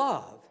is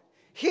love.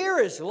 Here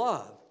is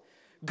love.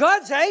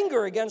 God's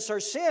anger against our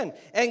sin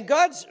and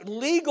God's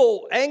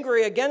legal anger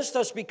against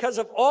us because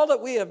of all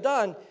that we have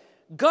done,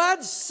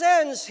 God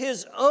sends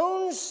his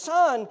own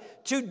Son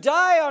to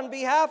die on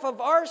behalf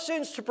of our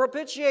sins to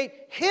propitiate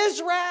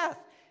his wrath,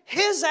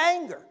 his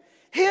anger,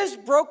 his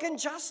broken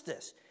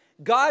justice.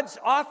 God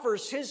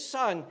offers his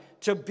Son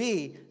to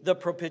be the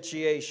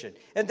propitiation.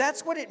 And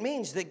that's what it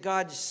means that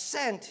God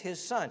sent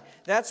his Son.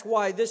 That's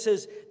why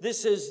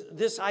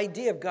this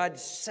idea of God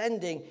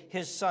sending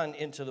his Son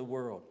into the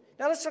world.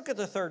 Now let's look at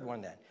the third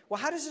one then. Well,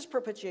 how does this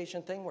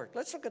propitiation thing work?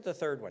 Let's look at the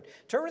third one.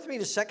 Turn with me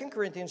to 2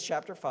 Corinthians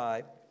chapter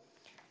 5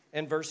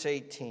 and verse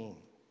 18.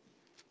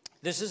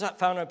 This is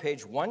found on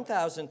page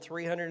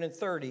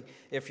 1330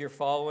 if you're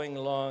following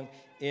along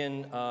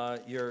in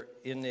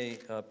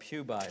the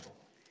Pew Bible.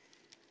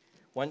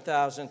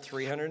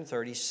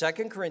 1330,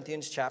 2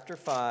 Corinthians chapter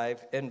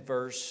 5 and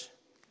verse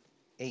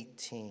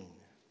 18.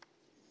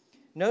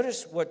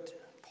 Notice what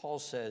Paul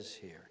says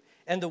here.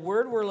 And the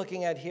word we're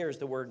looking at here is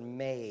the word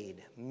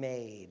made.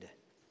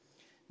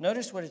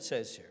 Notice what it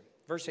says here.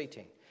 Verse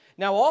 18.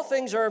 Now all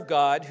things are of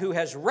God, who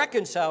has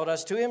reconciled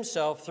us to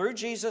himself through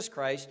Jesus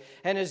Christ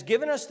and has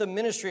given us the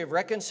ministry of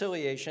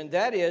reconciliation.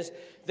 That is,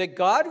 that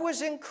God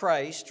was in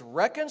Christ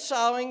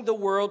reconciling the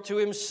world to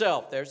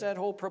himself. There's that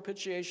whole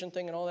propitiation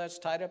thing and all that's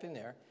tied up in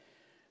there.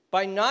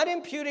 By not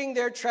imputing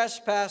their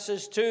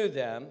trespasses to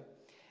them,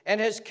 and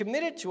has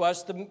committed to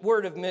us the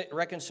word of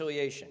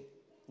reconciliation.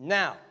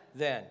 Now,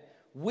 then,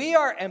 we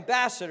are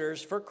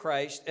ambassadors for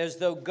Christ, as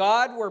though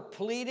God were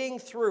pleading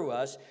through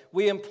us.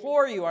 We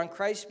implore you on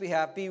Christ's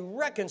behalf, be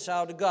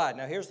reconciled to God.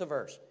 Now here's the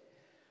verse.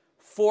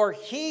 For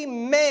he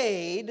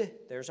made,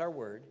 there's our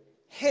word,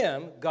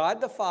 him,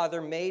 God the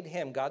Father made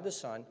him, God the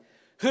Son,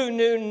 who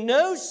knew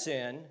no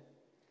sin,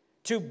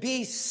 to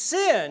be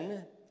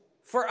sin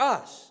for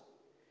us,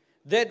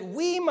 that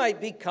we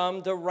might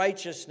become the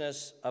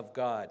righteousness of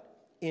God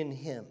in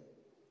him.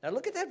 Now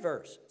look at that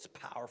verse. It's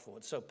powerful.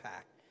 It's so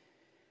packed.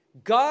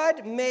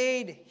 God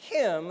made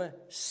him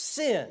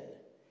sin.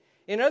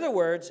 In other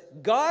words,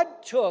 God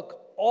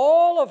took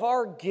all of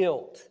our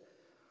guilt.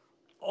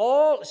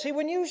 See,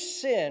 when you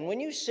sin,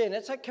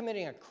 it's like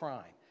committing a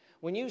crime.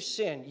 When you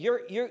sin,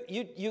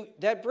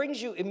 that brings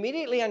you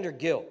immediately under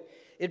guilt.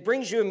 It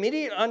brings you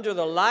immediately under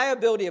the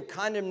liability of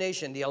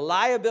condemnation, the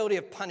liability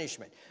of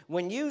punishment.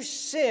 When you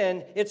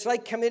sin, it's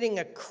like committing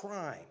a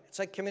crime. It's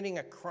like committing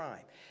a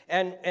crime.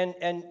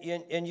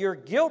 And you're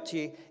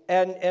guilty.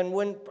 And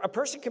when a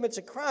person commits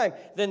a crime,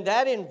 then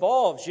that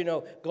involves,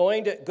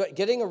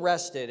 getting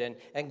arrested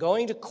and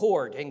going to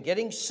court and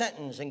getting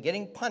sentenced and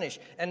getting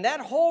punished. And that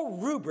whole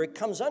rubric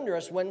comes under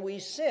us when we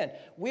sin.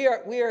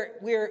 We're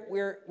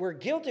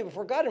guilty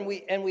before God,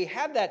 and we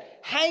have that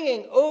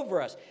hanging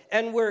over us.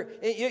 And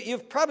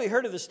you've probably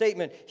heard of the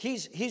statement,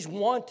 he's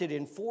wanted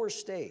in 4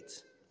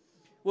 states.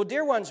 Well,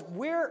 dear ones,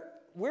 we're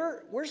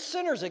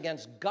sinners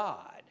against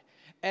God.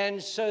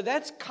 And so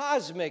that's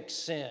cosmic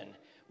sin.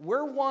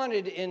 We're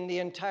wanted in the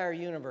entire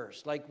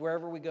universe. Like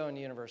wherever we go in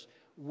the universe,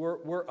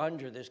 we're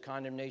under this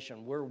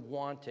condemnation. We're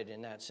wanted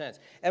in that sense.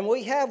 And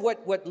we have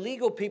what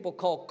legal people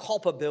call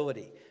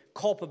culpability.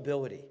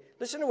 Culpability.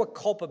 Listen to what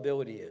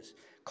culpability is.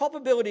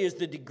 Culpability is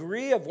the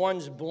degree of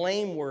one's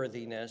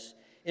blameworthiness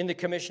in the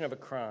commission of a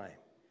crime.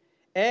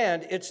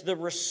 And it's the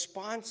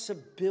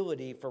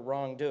responsibility for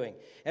wrongdoing.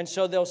 And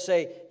so they'll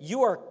say,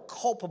 you are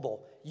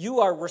culpable.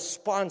 You are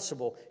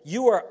responsible.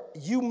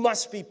 You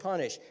must be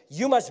punished.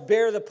 You must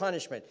bear the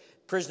punishment.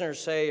 Prisoners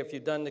say, if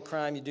you've done the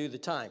crime, you do the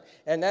time.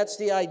 And that's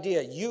the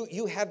idea.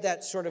 You have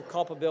that sort of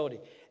culpability.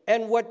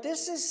 And what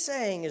this is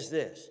saying is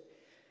this.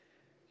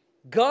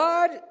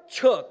 God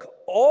took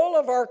all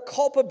of our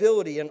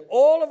culpability and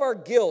all of our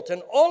guilt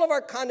and all of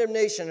our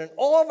condemnation and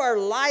all of our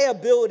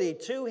liability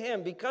to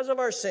him because of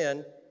our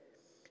sin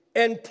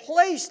and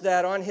placed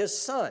that on his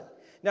Son.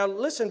 Now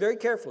listen very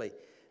carefully.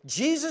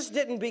 Jesus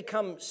didn't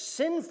become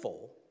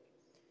sinful.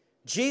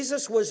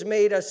 Jesus was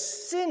made a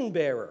sin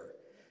bearer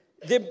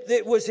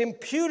that was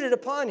imputed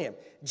upon him.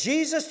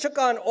 Jesus took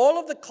on all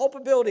of the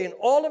culpability and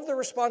all of the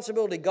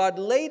responsibility. God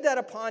laid that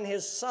upon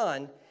his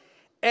Son,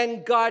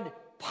 and God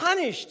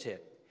punished him.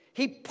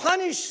 He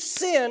punished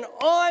sin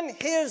on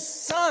his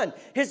Son,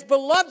 his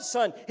beloved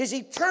Son, his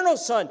eternal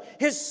Son,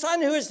 his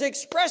Son who is the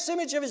express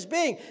image of his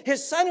being,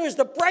 his Son who is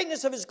the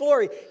brightness of his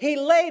glory. He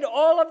laid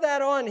all of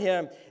that on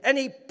him, and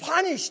he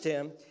punished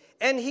him,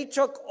 and he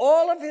took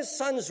all of his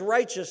Son's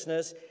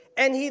righteousness,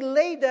 and he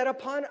laid that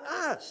upon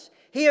us.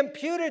 He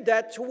imputed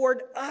that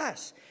toward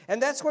us.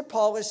 And that's what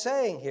Paul is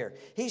saying here.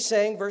 He's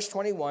saying, verse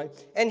 21,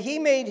 and he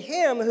made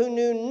him who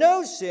knew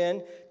no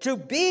sin to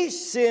be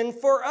sin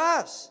for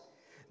us,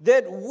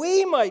 that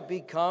we might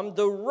become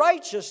the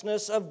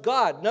righteousness of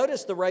God.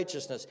 Notice the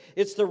righteousness.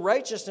 It's the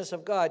righteousness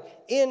of God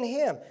in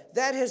him.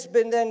 That has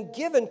been then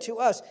given to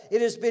us.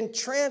 It has been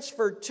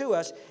transferred to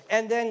us.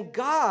 And then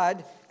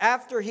God,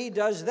 after he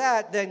does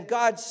that, then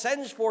God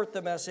sends forth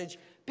the message,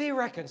 be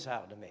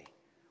reconciled to me.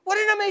 What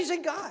an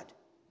amazing God.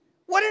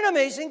 What an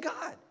amazing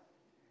God.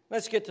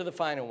 Let's get to the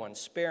final one.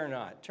 Spare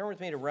not. Turn with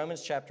me to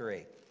Romans chapter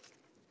 8.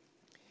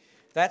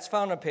 That's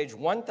found on page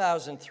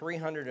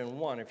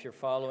 1301 if you're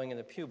following in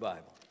the Pew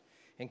Bible.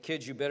 And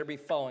kids, you better be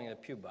following the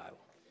Pew Bible,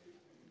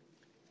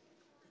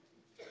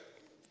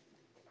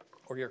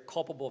 or you're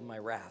culpable of my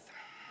wrath.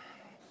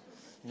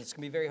 And it's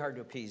going to be very hard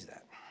to appease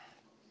that.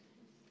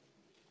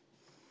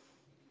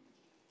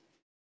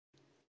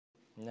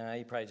 No,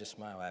 you probably just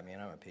smile at me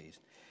and I'm appeased.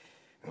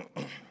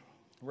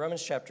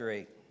 Romans chapter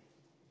 8,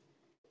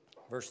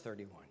 verse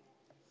 31.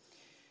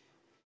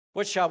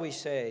 What shall we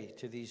say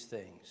to these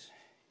things?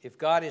 If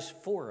God is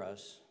for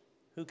us,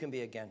 who can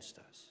be against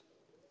us?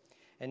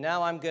 And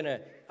now I'm going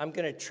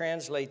to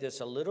translate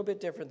this a little bit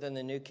different than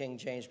the New King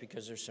James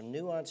because there's some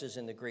nuances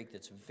in the Greek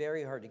that's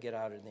very hard to get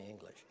out in the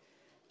English.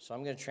 So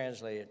I'm going to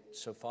translate it.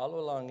 So follow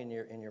along in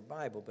your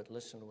Bible, but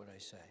listen to what I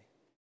say.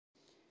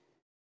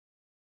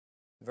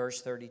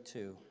 Verse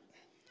 32.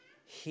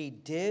 He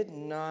did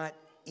not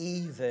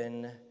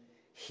even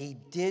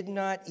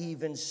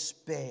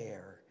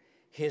spare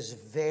his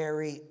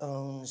very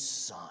own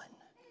son.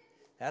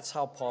 That's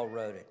how Paul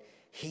wrote it.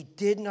 He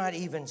did not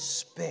even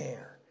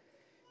spare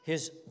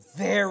his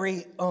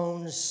very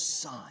own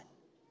son,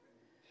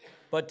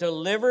 but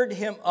delivered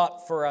him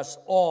up for us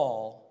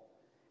all.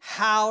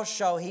 How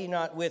shall he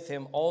not with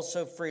him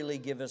also freely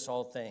give us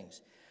all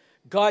things?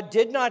 God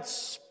did not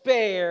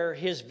spare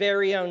his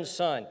very own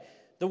son.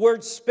 The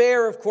word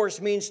spare, of course,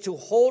 means to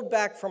hold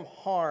back from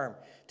harm,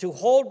 to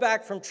hold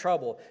back from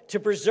trouble, to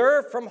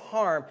preserve from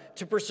harm,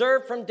 to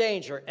preserve from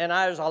danger. And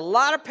there's a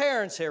lot of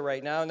parents here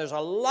right now, and there's a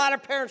lot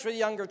of parents with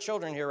younger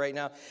children here right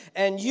now.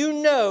 And you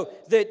know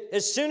that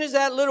as soon as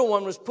that little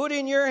one was put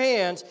in your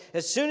hands,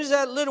 as soon as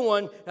that little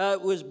one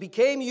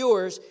became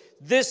yours,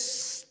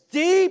 this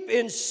deep,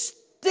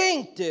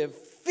 instinctive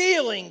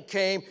feeling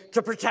came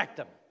to protect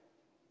them.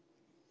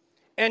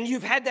 And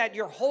you've had that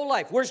your whole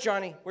life. Where's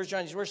Johnny? Where's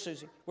Johnny? Where's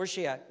Susie? Where's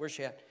she at? Where's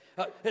she at?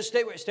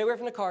 Stay away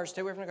from the cars.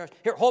 Stay away from the cars.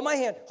 Here, hold my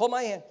hand. Hold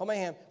my hand. Hold my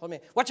hand. Hold my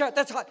hand. Watch out.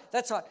 That's hot.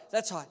 That's hot.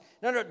 That's hot.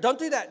 No, don't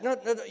do that.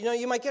 No,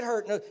 you might get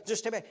hurt. No,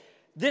 just stay back.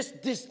 This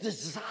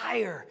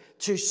desire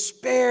to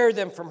spare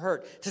them from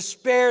hurt, to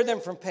spare them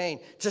from pain,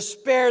 to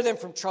spare them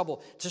from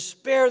trouble, to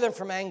spare them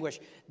from anguish.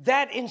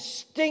 That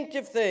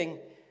instinctive thing,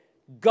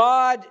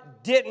 God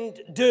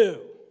didn't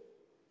do.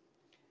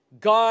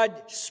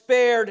 God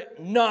spared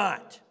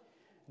not.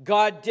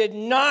 God did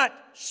not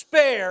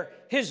spare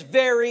his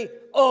very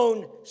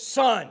own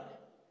son.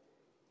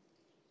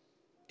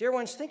 Dear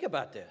ones, think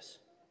about this.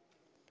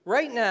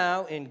 Right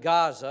now in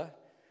Gaza,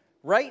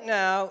 right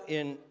now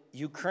in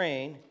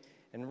Ukraine,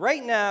 and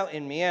right now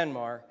in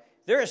Myanmar,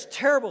 there is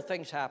terrible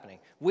things happening.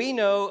 We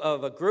know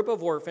of a group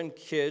of orphan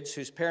kids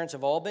whose parents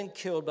have all been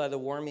killed by the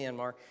war in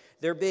Myanmar.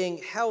 They're being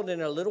held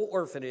in a little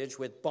orphanage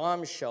with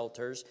bomb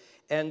shelters,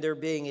 and they're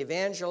being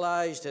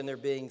evangelized, and they're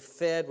being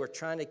fed. We're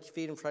trying to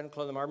feed them, trying to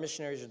clothe them. Our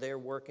missionaries are there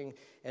working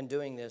and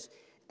doing this.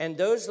 And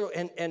those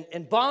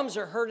and bombs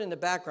are heard in the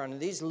background. And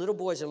these little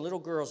boys and little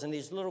girls, and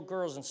and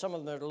some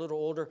of them are a little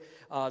older.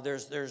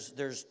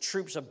 There's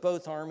troops of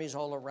both armies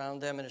all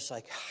around them, and it's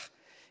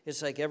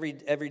like every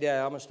day I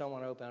almost don't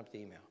want to open up the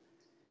email.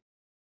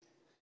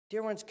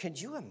 Dear ones, could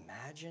you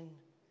imagine?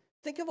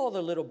 Think of all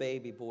the little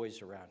baby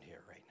boys around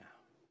here right now.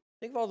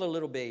 Think of all the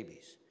little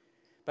babies.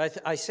 But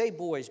I say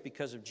boys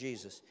because of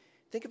Jesus.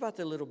 Think about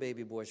the little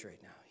baby boys right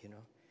now, you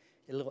know.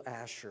 A little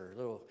Asher,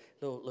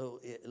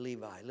 little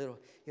Levi,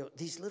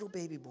 these little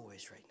baby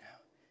boys right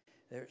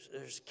now.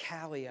 There's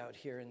Callie out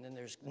here, and then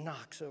there's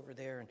Knox over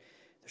there, and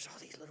there's all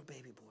these little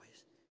baby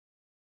boys.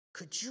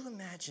 Could you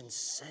imagine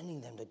sending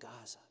them to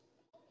Gaza?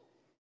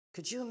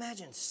 Could you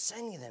imagine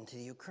sending them to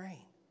the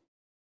Ukraine?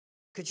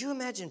 Could you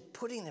imagine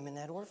putting them in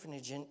that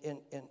orphanage in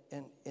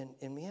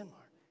Myanmar?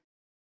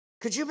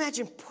 Could you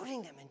imagine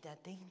putting them in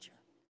that danger?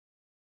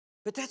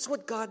 But that's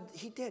what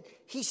He did.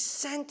 He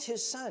sent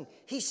His Son.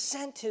 He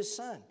sent His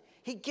Son.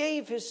 He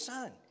gave His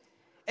Son.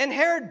 And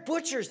Herod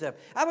butchers them.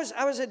 I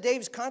was at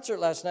Dave's concert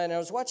last night, and I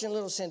was watching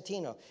Little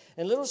Santino.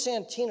 And Little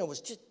Santino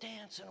was just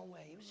dancing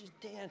away. He was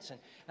just dancing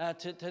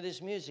to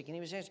this music, and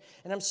he was dancing.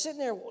 And I'm sitting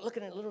there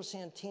looking at Little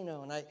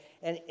Santino, and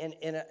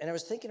I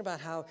was thinking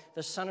about how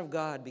the Son of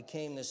God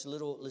became this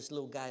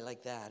little guy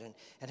like that,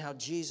 and how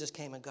Jesus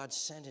came and God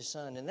sent His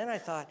Son. And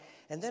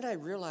then I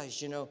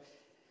realized, you know,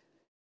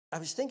 I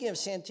was thinking of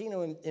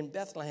Santino in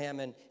Bethlehem,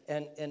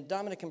 and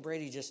Dominic and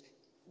Brady just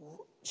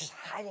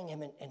hiding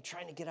him and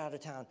trying to get out of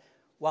town,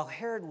 while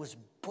Herod was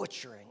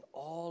butchering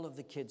all of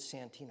the kids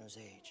Santino's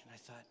age. And I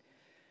thought,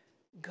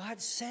 God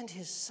sent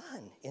His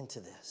Son into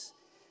this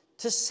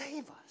to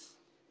save us,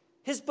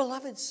 His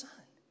beloved Son.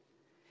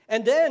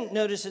 And then,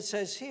 notice it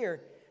says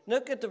here,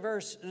 look at the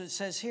verse that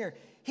says here,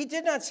 He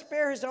did not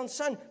spare His own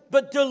Son,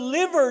 but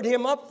delivered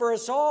Him up for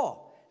us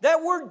all.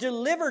 That word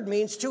delivered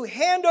means to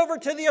hand over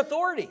to the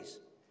authorities.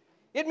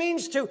 It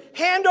means to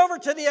hand over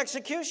to the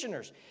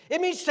executioners. It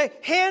means to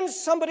hand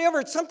somebody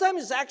over.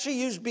 Sometimes it's actually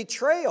used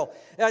betrayal.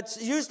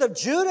 It's used of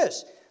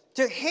Judas.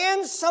 to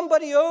hand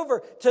somebody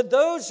over to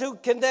those who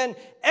can then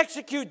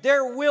execute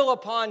their will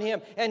upon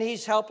him, and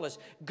he's helpless.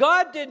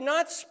 God did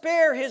not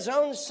spare his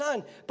own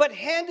son, but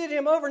handed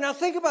him over. Now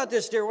think about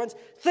this, dear ones.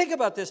 Think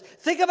about this.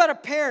 Think about a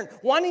parent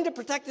wanting to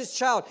protect his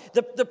child,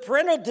 the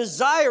parental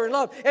desire and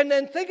love, and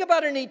then think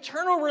about an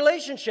eternal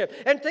relationship,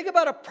 and think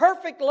about a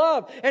perfect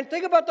love, and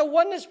think about the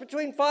oneness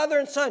between father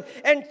and son,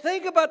 and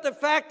think about the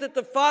fact that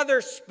the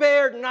father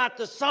spared not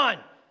the son.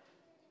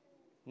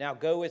 Now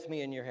go with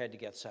me in your head to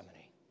Gethsemane.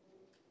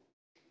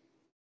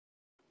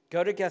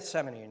 Go to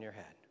Gethsemane in your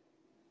head.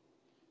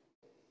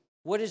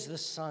 What is the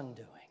son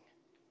doing?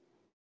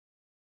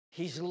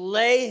 He's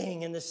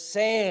laying in the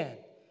sand,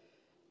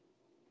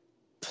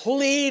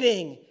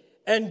 pleading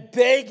and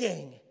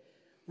begging,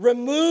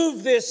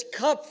 remove this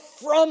cup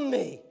from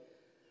me.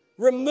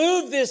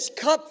 Remove this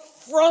cup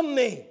from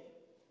me.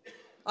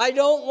 I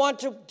don't want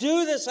to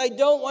do this. I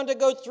don't want to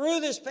go through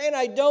this pain.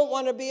 I don't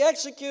want to be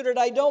executed.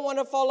 I don't want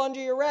to fall under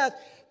your wrath.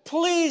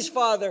 Please,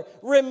 Father,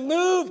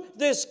 remove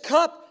this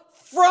cup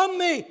from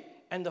me.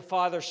 And the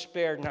father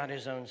spared not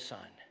his own son.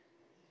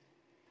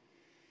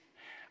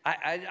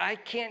 I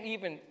can't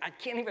even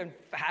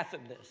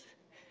fathom this.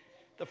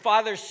 The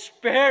father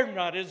spared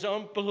not his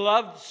own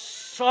beloved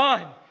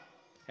son.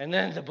 And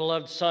then the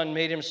beloved son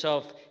made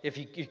himself, if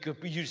you could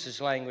use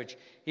this language,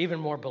 even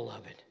more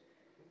beloved.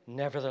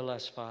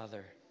 Nevertheless,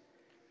 Father,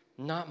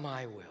 not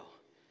my will,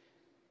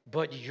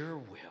 but your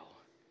will.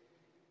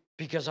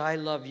 Because I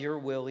love your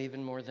will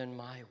even more than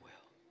my will.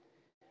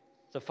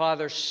 The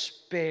Father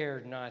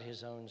spared not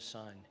his own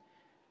son,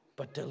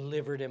 but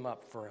delivered him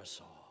up for us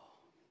all.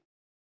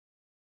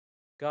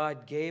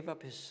 God gave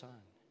up his son.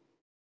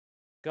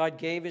 God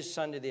gave his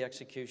son to the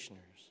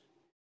executioners.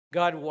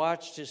 God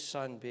watched his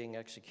son being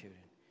executed.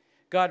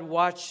 God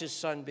watched his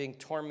son being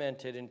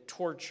tormented and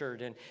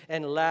tortured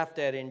and laughed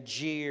at and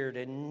jeered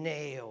and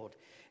nailed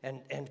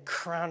and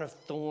crown of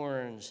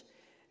thorns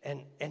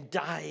and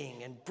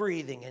dying and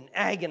breathing and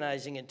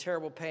agonizing in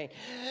terrible pain.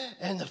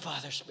 And the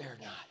Father spared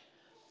not.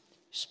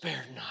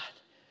 Spared not.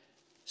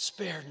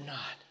 Spared not.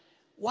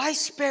 Why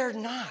spared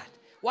not?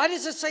 Why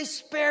does it say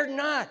spared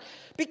not?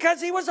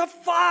 Because he was a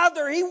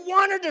father. He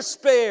wanted to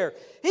spare.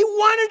 He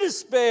wanted to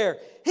spare.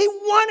 He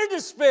wanted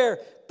to spare.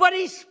 But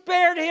he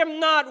spared him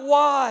not.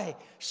 Why?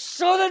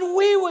 So that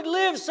we would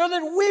live, so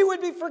that we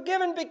would be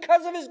forgiven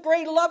because of his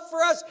great love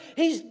for us.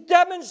 He's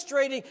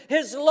demonstrating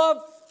his love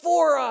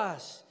for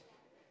us.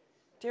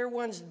 Dear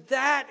ones,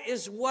 that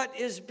is what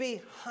is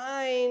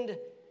behind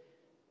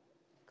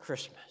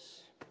Christmas.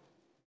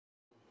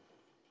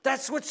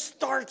 That's what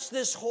starts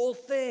this whole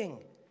thing,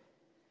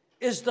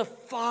 is the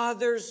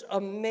Father's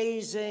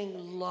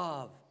amazing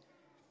love.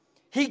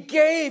 He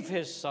gave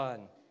his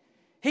son.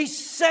 He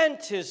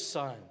sent his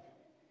son.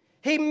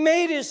 He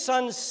made his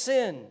son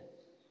sin.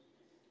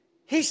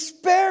 He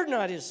spared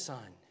not his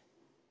son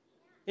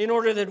in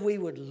order that we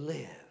would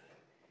live,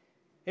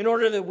 in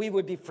order that we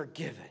would be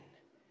forgiven,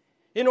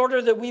 in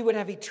order that we would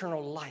have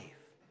eternal life.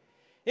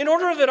 In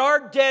order that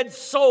our dead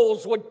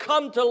souls would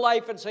come to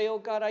life and say, oh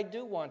God, I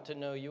do want to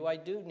know you. I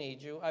do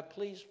need you.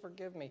 Please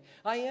forgive me.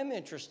 I am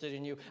interested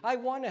in you. I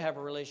want to have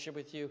a relationship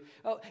with you.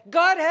 Oh,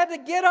 God had to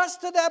get us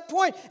to that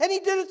point, and he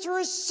did it through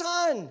his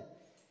son.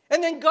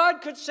 And then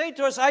God could say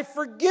to us, I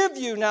forgive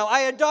you now.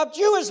 I adopt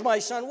you as my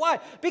son. Why?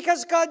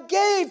 Because God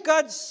gave,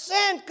 God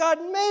sent, God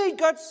made,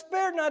 God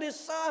spared not his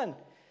son.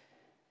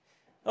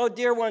 Oh,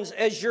 dear ones,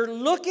 as you're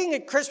looking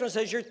at Christmas,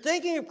 as you're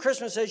thinking of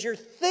Christmas, as you're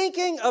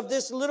thinking of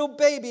this little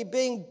baby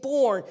being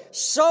born,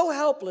 so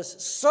helpless,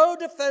 so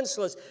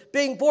defenseless,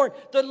 being born,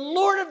 the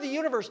Lord of the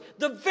universe,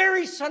 the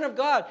very Son of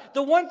God,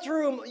 the one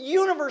through whom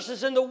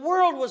universes and the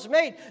world was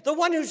made, the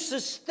one who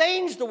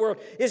sustains the world,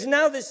 is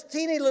now this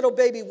teeny little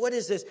baby. What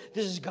is this?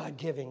 This is God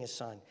giving his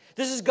son.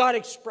 This is God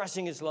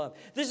expressing his love.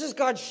 This is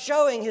God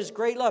showing his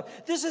great love.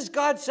 This is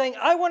God saying,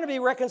 I want to be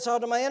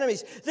reconciled to my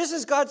enemies. This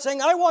is God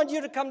saying, I want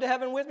you to come to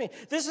heaven with me.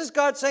 This is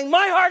God saying,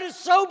 my heart is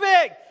so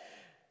big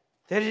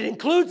that it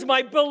includes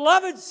my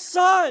beloved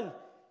son,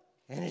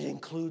 and it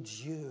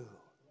includes you.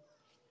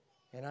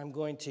 And I'm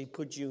going to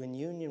put you in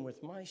union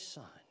with my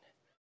son,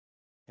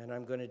 and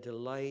I'm going to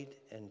delight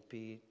and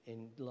be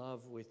in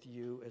love with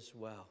you as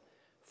well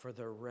for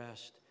the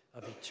rest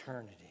of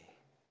eternity.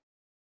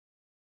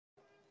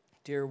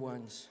 Dear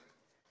ones,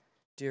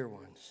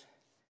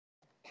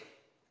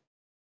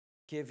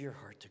 give your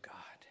heart to God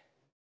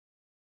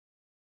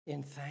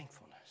in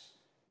thankfulness.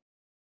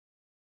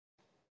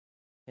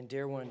 And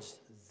dear ones,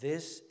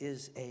 this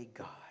is a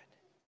God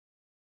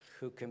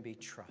who can be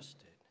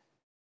trusted.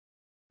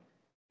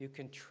 You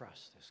can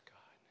trust this God.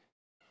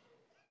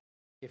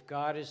 If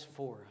God is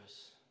for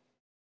us,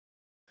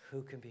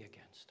 who can be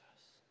against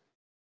us?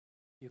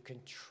 You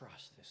can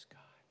trust this God.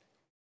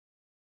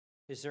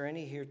 Is there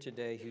any here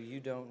today who you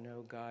don't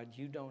know God?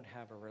 You don't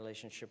have a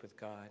relationship with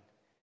God.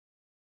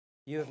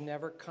 You have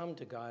never come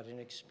to God and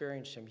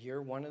experienced him.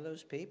 You're one of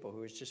those people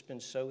who has just been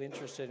so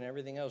interested in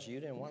everything else. You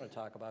didn't want to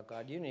talk about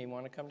God. You didn't even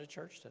want to come to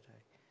church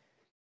today.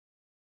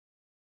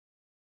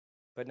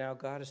 But now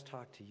God has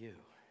talked to you.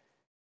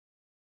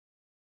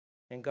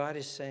 And God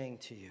is saying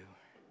to you,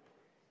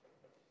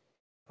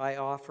 I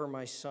offer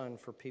my son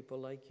for people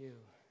like you.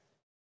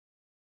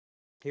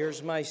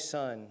 Here's my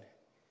son.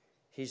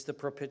 He's the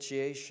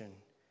propitiation.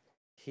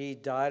 He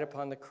died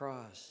upon the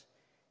cross.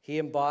 He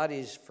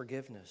embodies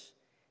forgiveness.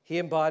 He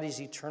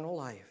embodies eternal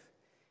life.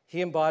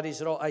 He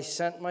embodies it all. I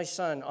sent my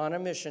son on a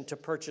mission to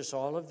purchase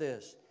all of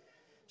this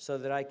so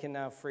that I can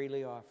now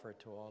freely offer it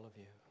to all of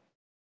you.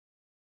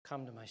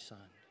 Come to my son.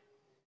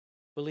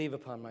 Believe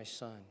upon my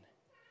son.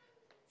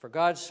 For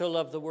God so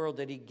loved the world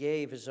that he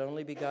gave his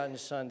only begotten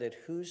Son, that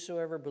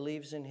whosoever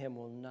believes in him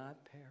will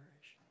not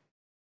perish,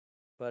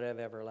 but have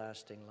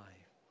everlasting life.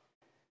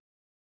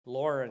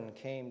 Lauren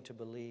came to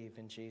believe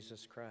in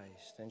Jesus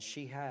Christ, and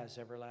she has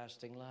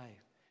everlasting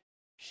life.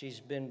 She's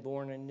been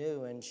born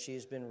anew, and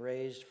she's been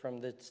raised from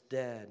the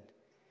dead,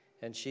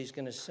 and she's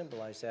going to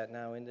symbolize that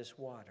now in this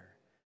water.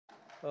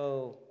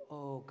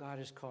 Oh, God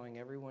is calling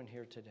everyone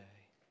here today.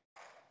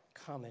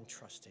 Come and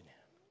trust in him.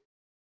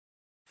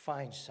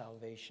 Find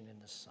salvation in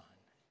the Son.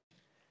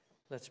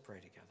 Let's pray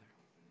together.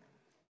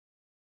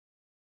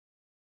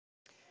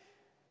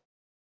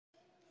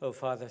 Oh,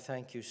 Father,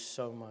 thank you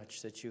so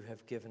much that you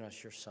have given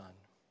us your Son.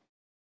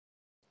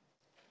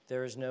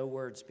 There is no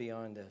words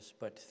beyond this,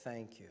 but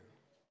thank you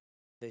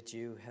that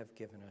you have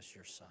given us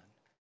your Son.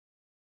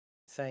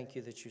 Thank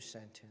you that you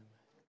sent him.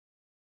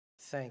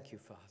 Thank you,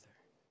 Father.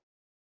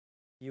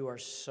 You are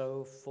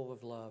so full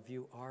of love.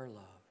 You are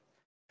love.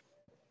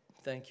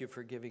 Thank you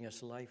for giving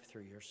us life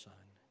through your Son.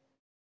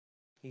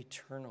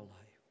 Eternal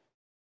life.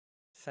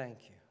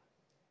 Thank you.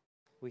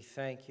 We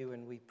thank you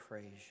and we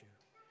praise you.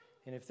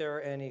 And if there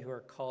are any who are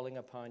calling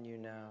upon you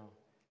now,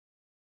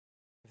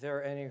 if there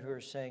are any who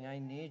are saying, I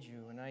need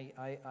you, and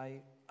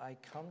I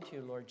come to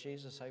you, Lord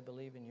Jesus, I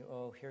believe in you.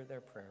 Oh, hear their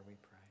prayer, we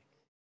pray.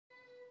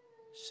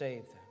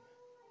 Save them.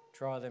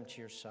 Draw them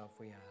to yourself,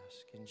 we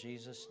ask. In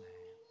Jesus'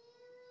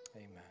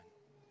 name, amen.